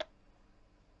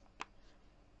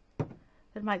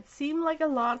 That might seem like a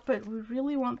lot, but we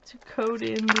really want to coat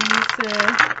in these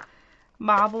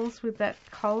marbles with that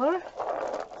color.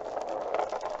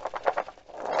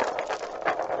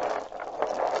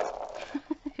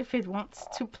 If it wants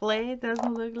to play, it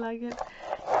doesn't look like it.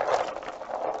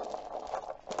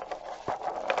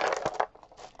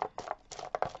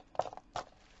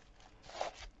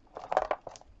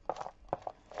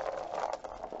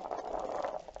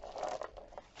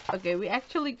 Okay, we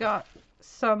actually got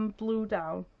some blue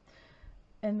down.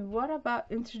 And what about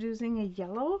introducing a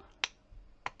yellow?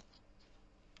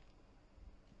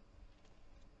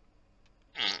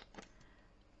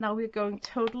 Now we're going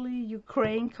totally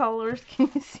Ukraine colors.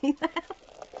 Can you see that?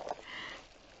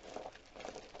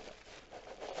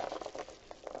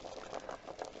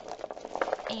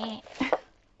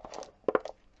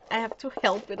 I have to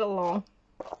help it along.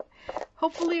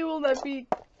 Hopefully it will not be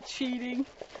cheating.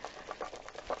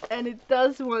 and it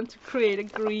does want to create a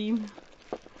green.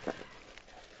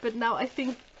 But now I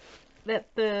think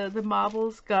that the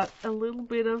marbles got a little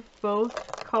bit of both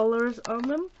colors on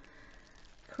them.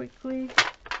 Quickly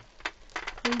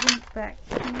put them back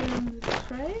here in the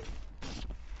tray.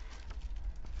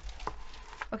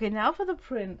 Okay, now for the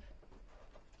print.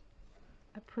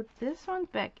 I put this one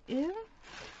back in.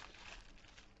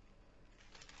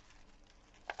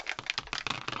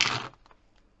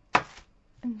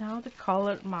 And now the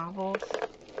colored marbles.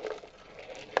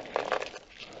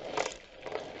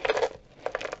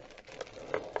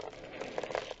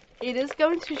 It is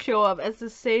going to show up as the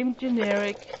same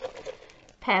generic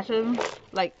pattern,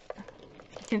 like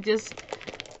you can just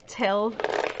tell.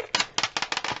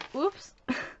 Oops,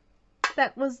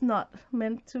 that was not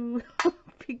meant to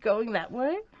be going that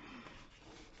way.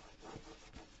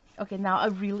 Okay, now I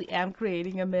really am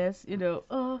creating a mess, you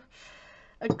know.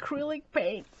 Acrylic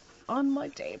paint on my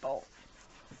table.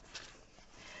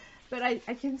 But I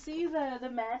can see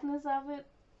the madness of it.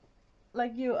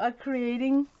 Like you are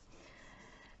creating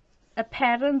a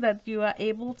pattern that you are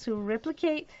able to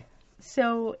replicate.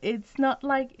 So it's not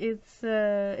like it's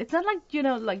not like, you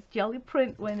know, like jelly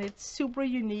print when it's super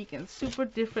unique and super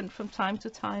different from time to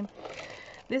time.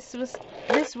 This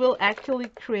will actually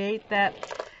create that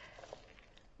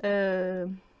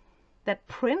that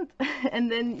print,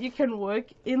 and then you can work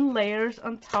in layers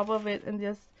on top of it and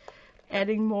just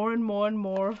adding more and more and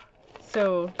more.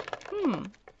 So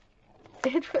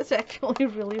it was actually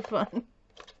really fun.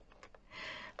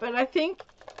 But I think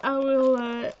I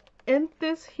will end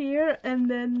this here and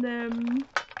then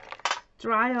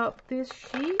dry up this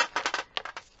sheet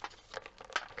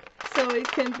so it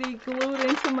can be glued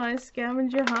into my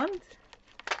scavenger hunt.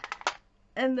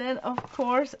 And then of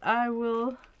course I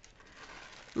will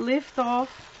lift off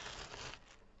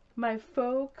my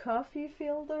faux coffee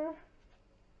filter.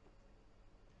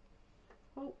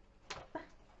 Oh,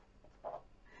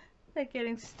 they're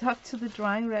getting stuck to the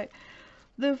drying rack.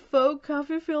 The faux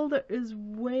coffee filter is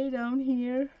way down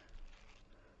here.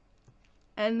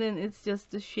 And then it's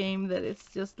just a shame that it's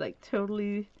just like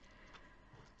totally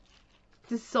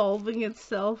dissolving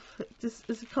itself. This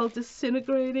is called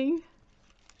disintegrating.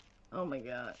 Oh my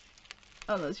god.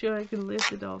 I'm not sure I can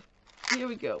lift it off. Here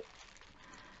we go.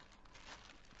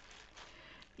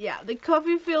 Yeah, the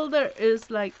coffee filter is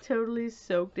like totally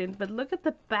soaked in, but look at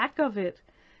the back of it.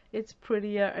 It's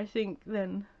prettier, I think,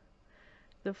 than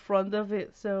the front of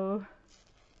it. So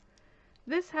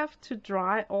this have to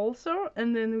dry also,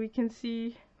 and then we can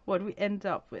see what we end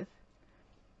up with.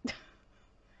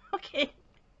 Okay,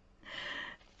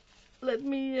 let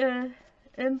me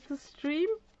end the stream.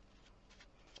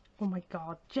 Oh my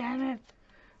god, Janet,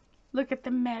 look at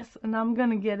the mess, and I'm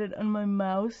gonna get it on my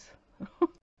mouse.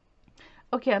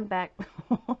 Okay, I'm back.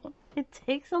 It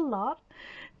takes a lot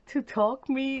to talk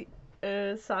me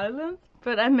silent,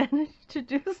 but I managed to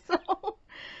do so.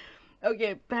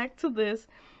 Okay, back to this.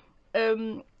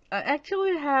 I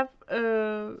actually have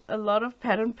a lot of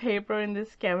pattern paper in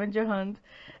this scavenger hunt,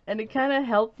 and it kind of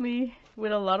helped me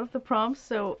with a lot of the prompts.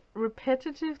 So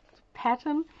repetitive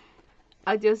pattern,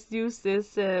 I just use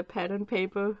this pattern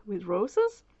paper with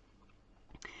roses.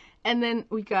 And then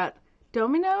we got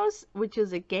dominoes, which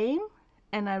is a game,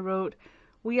 and I wrote,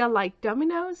 we are like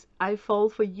dominoes, I fall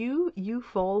for you, you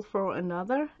fall for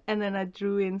another. And then I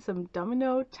drew in some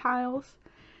domino tiles.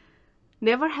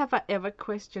 Never have I ever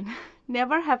questioned.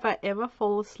 Never have I ever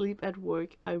fall asleep at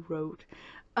work, I wrote.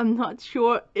 I'm not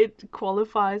sure it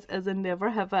qualifies as a never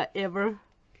have I ever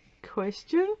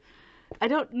question. I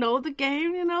don't know the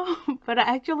game, you know, but I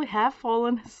actually have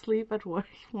fallen asleep at work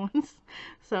once.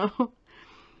 So,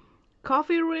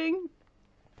 coffee ring.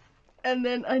 And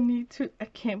then I need to, I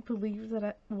can't believe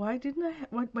that why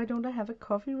don't I have a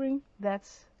coffee ring?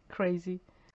 That's crazy.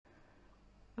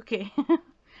 Okay.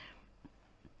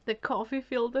 The coffee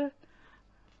filter,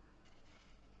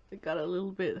 it got a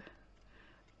little bit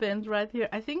bent right here.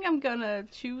 I think I'm gonna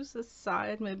choose a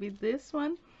side, maybe this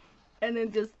one, and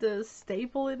then just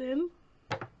staple it in.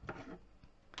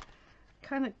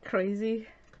 Kind of crazy.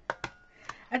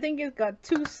 I think it got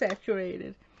too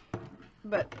saturated,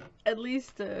 but at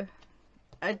least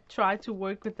I tried to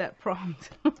work with that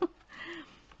prompt.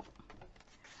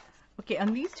 Okay,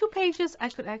 on these two pages I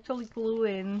could actually glue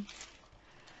in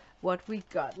what we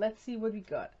got. Let's see what we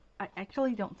got. I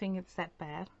actually don't think it's that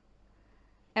bad.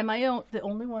 Am I the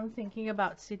only one thinking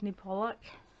about Sydney Pollock?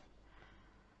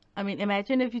 I mean,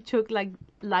 imagine if you took like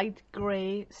light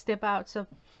gray step outs of,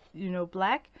 you know,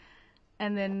 black,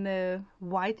 and then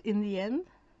white in the end.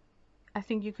 I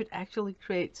think you could actually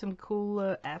create some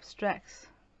cool abstracts.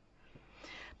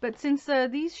 But since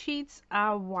these sheets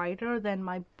are wider than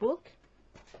my book,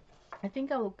 I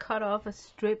think I will cut off a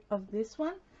strip of this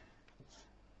one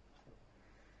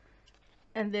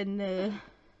and then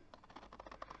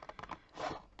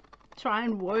try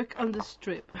and work on the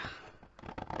strip.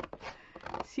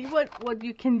 See what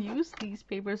you can use these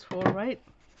papers for, right?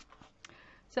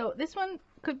 So this one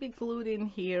could be glued in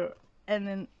here, and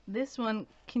then this one,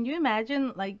 can you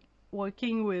imagine like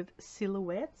working with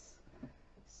silhouettes?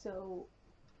 So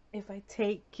if I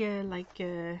take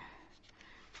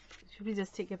should we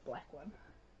just take a black one?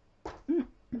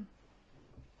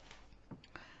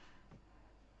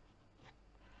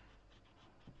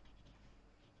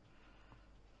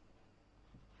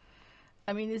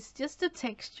 I mean, it's just the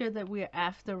texture that we're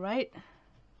after, right?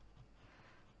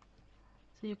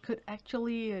 So you could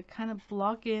actually kind of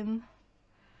block in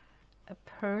a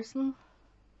person,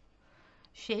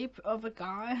 shape of a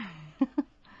guy.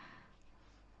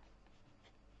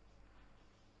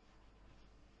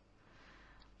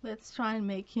 Let's try and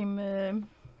make him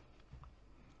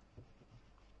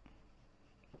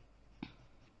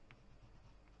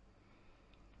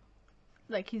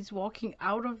like he's walking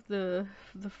out of the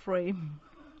frame.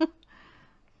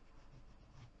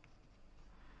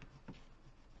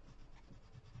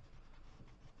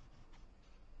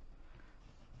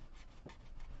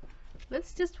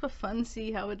 Let's just for fun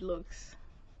see how it looks.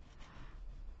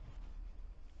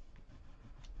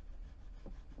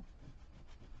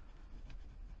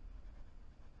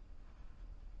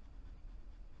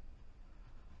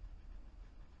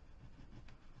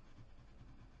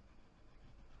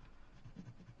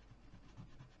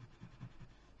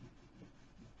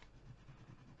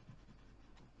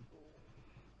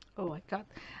 Oh my god.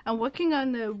 I'm working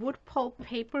on a wood pulp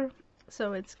paper,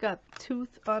 so it's got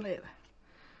tooth on it.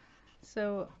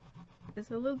 So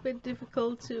it's a little bit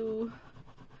difficult to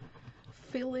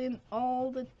fill in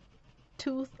all the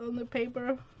tooth on the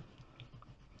paper.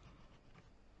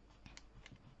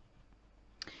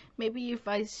 Maybe if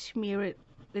I smear it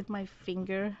with my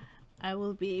finger, I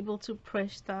will be able to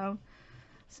press down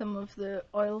some of the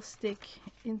oil stick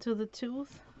into the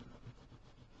tooth.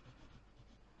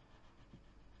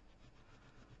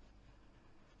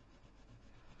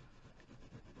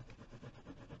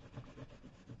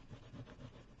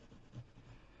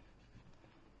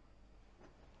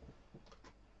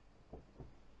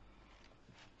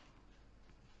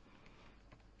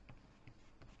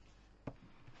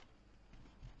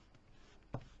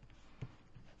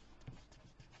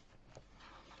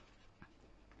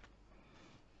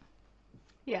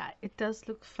 Yeah, it does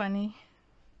look funny.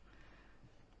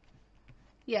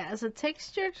 Yeah, as a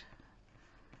textured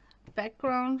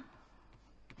background,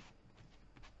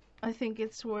 I think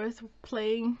it's worth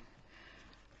playing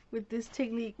with this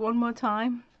technique one more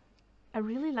time. I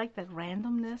really like that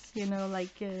randomness, you know,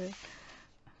 like,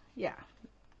 yeah.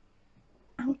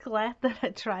 I'm glad that I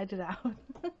tried it out.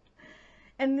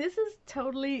 And this is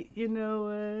totally, you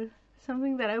know,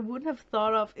 something that I wouldn't have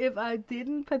thought of if I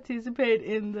didn't participate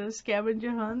in the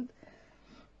scavenger hunt.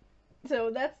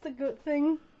 So that's the good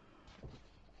thing.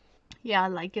 Yeah, I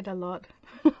like it a lot.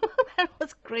 That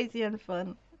was crazy and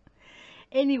fun.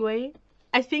 Anyway,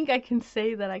 I think I can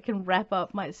say that I can wrap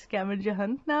up my scavenger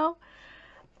hunt now.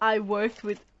 I worked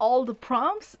with all the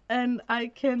prompts, and I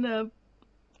can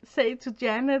say to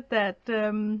Janet that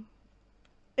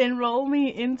enroll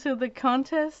me into the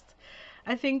contest.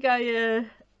 I think I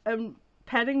am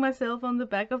patting myself on the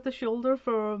back of the shoulder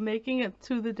for making it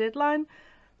to the deadline.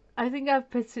 I think I've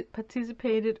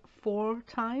participated 4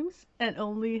 times, and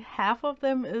only half of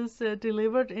them is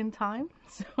delivered in time.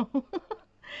 So,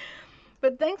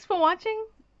 but thanks for watching.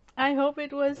 I hope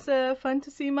it was fun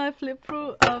to see my flip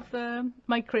through of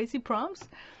my crazy prompts.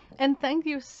 And thank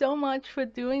you so much for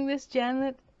doing this,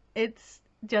 Janet. It's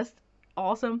just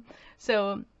awesome.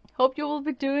 So hope you will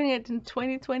be doing it in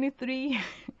 2023.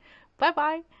 Bye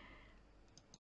bye.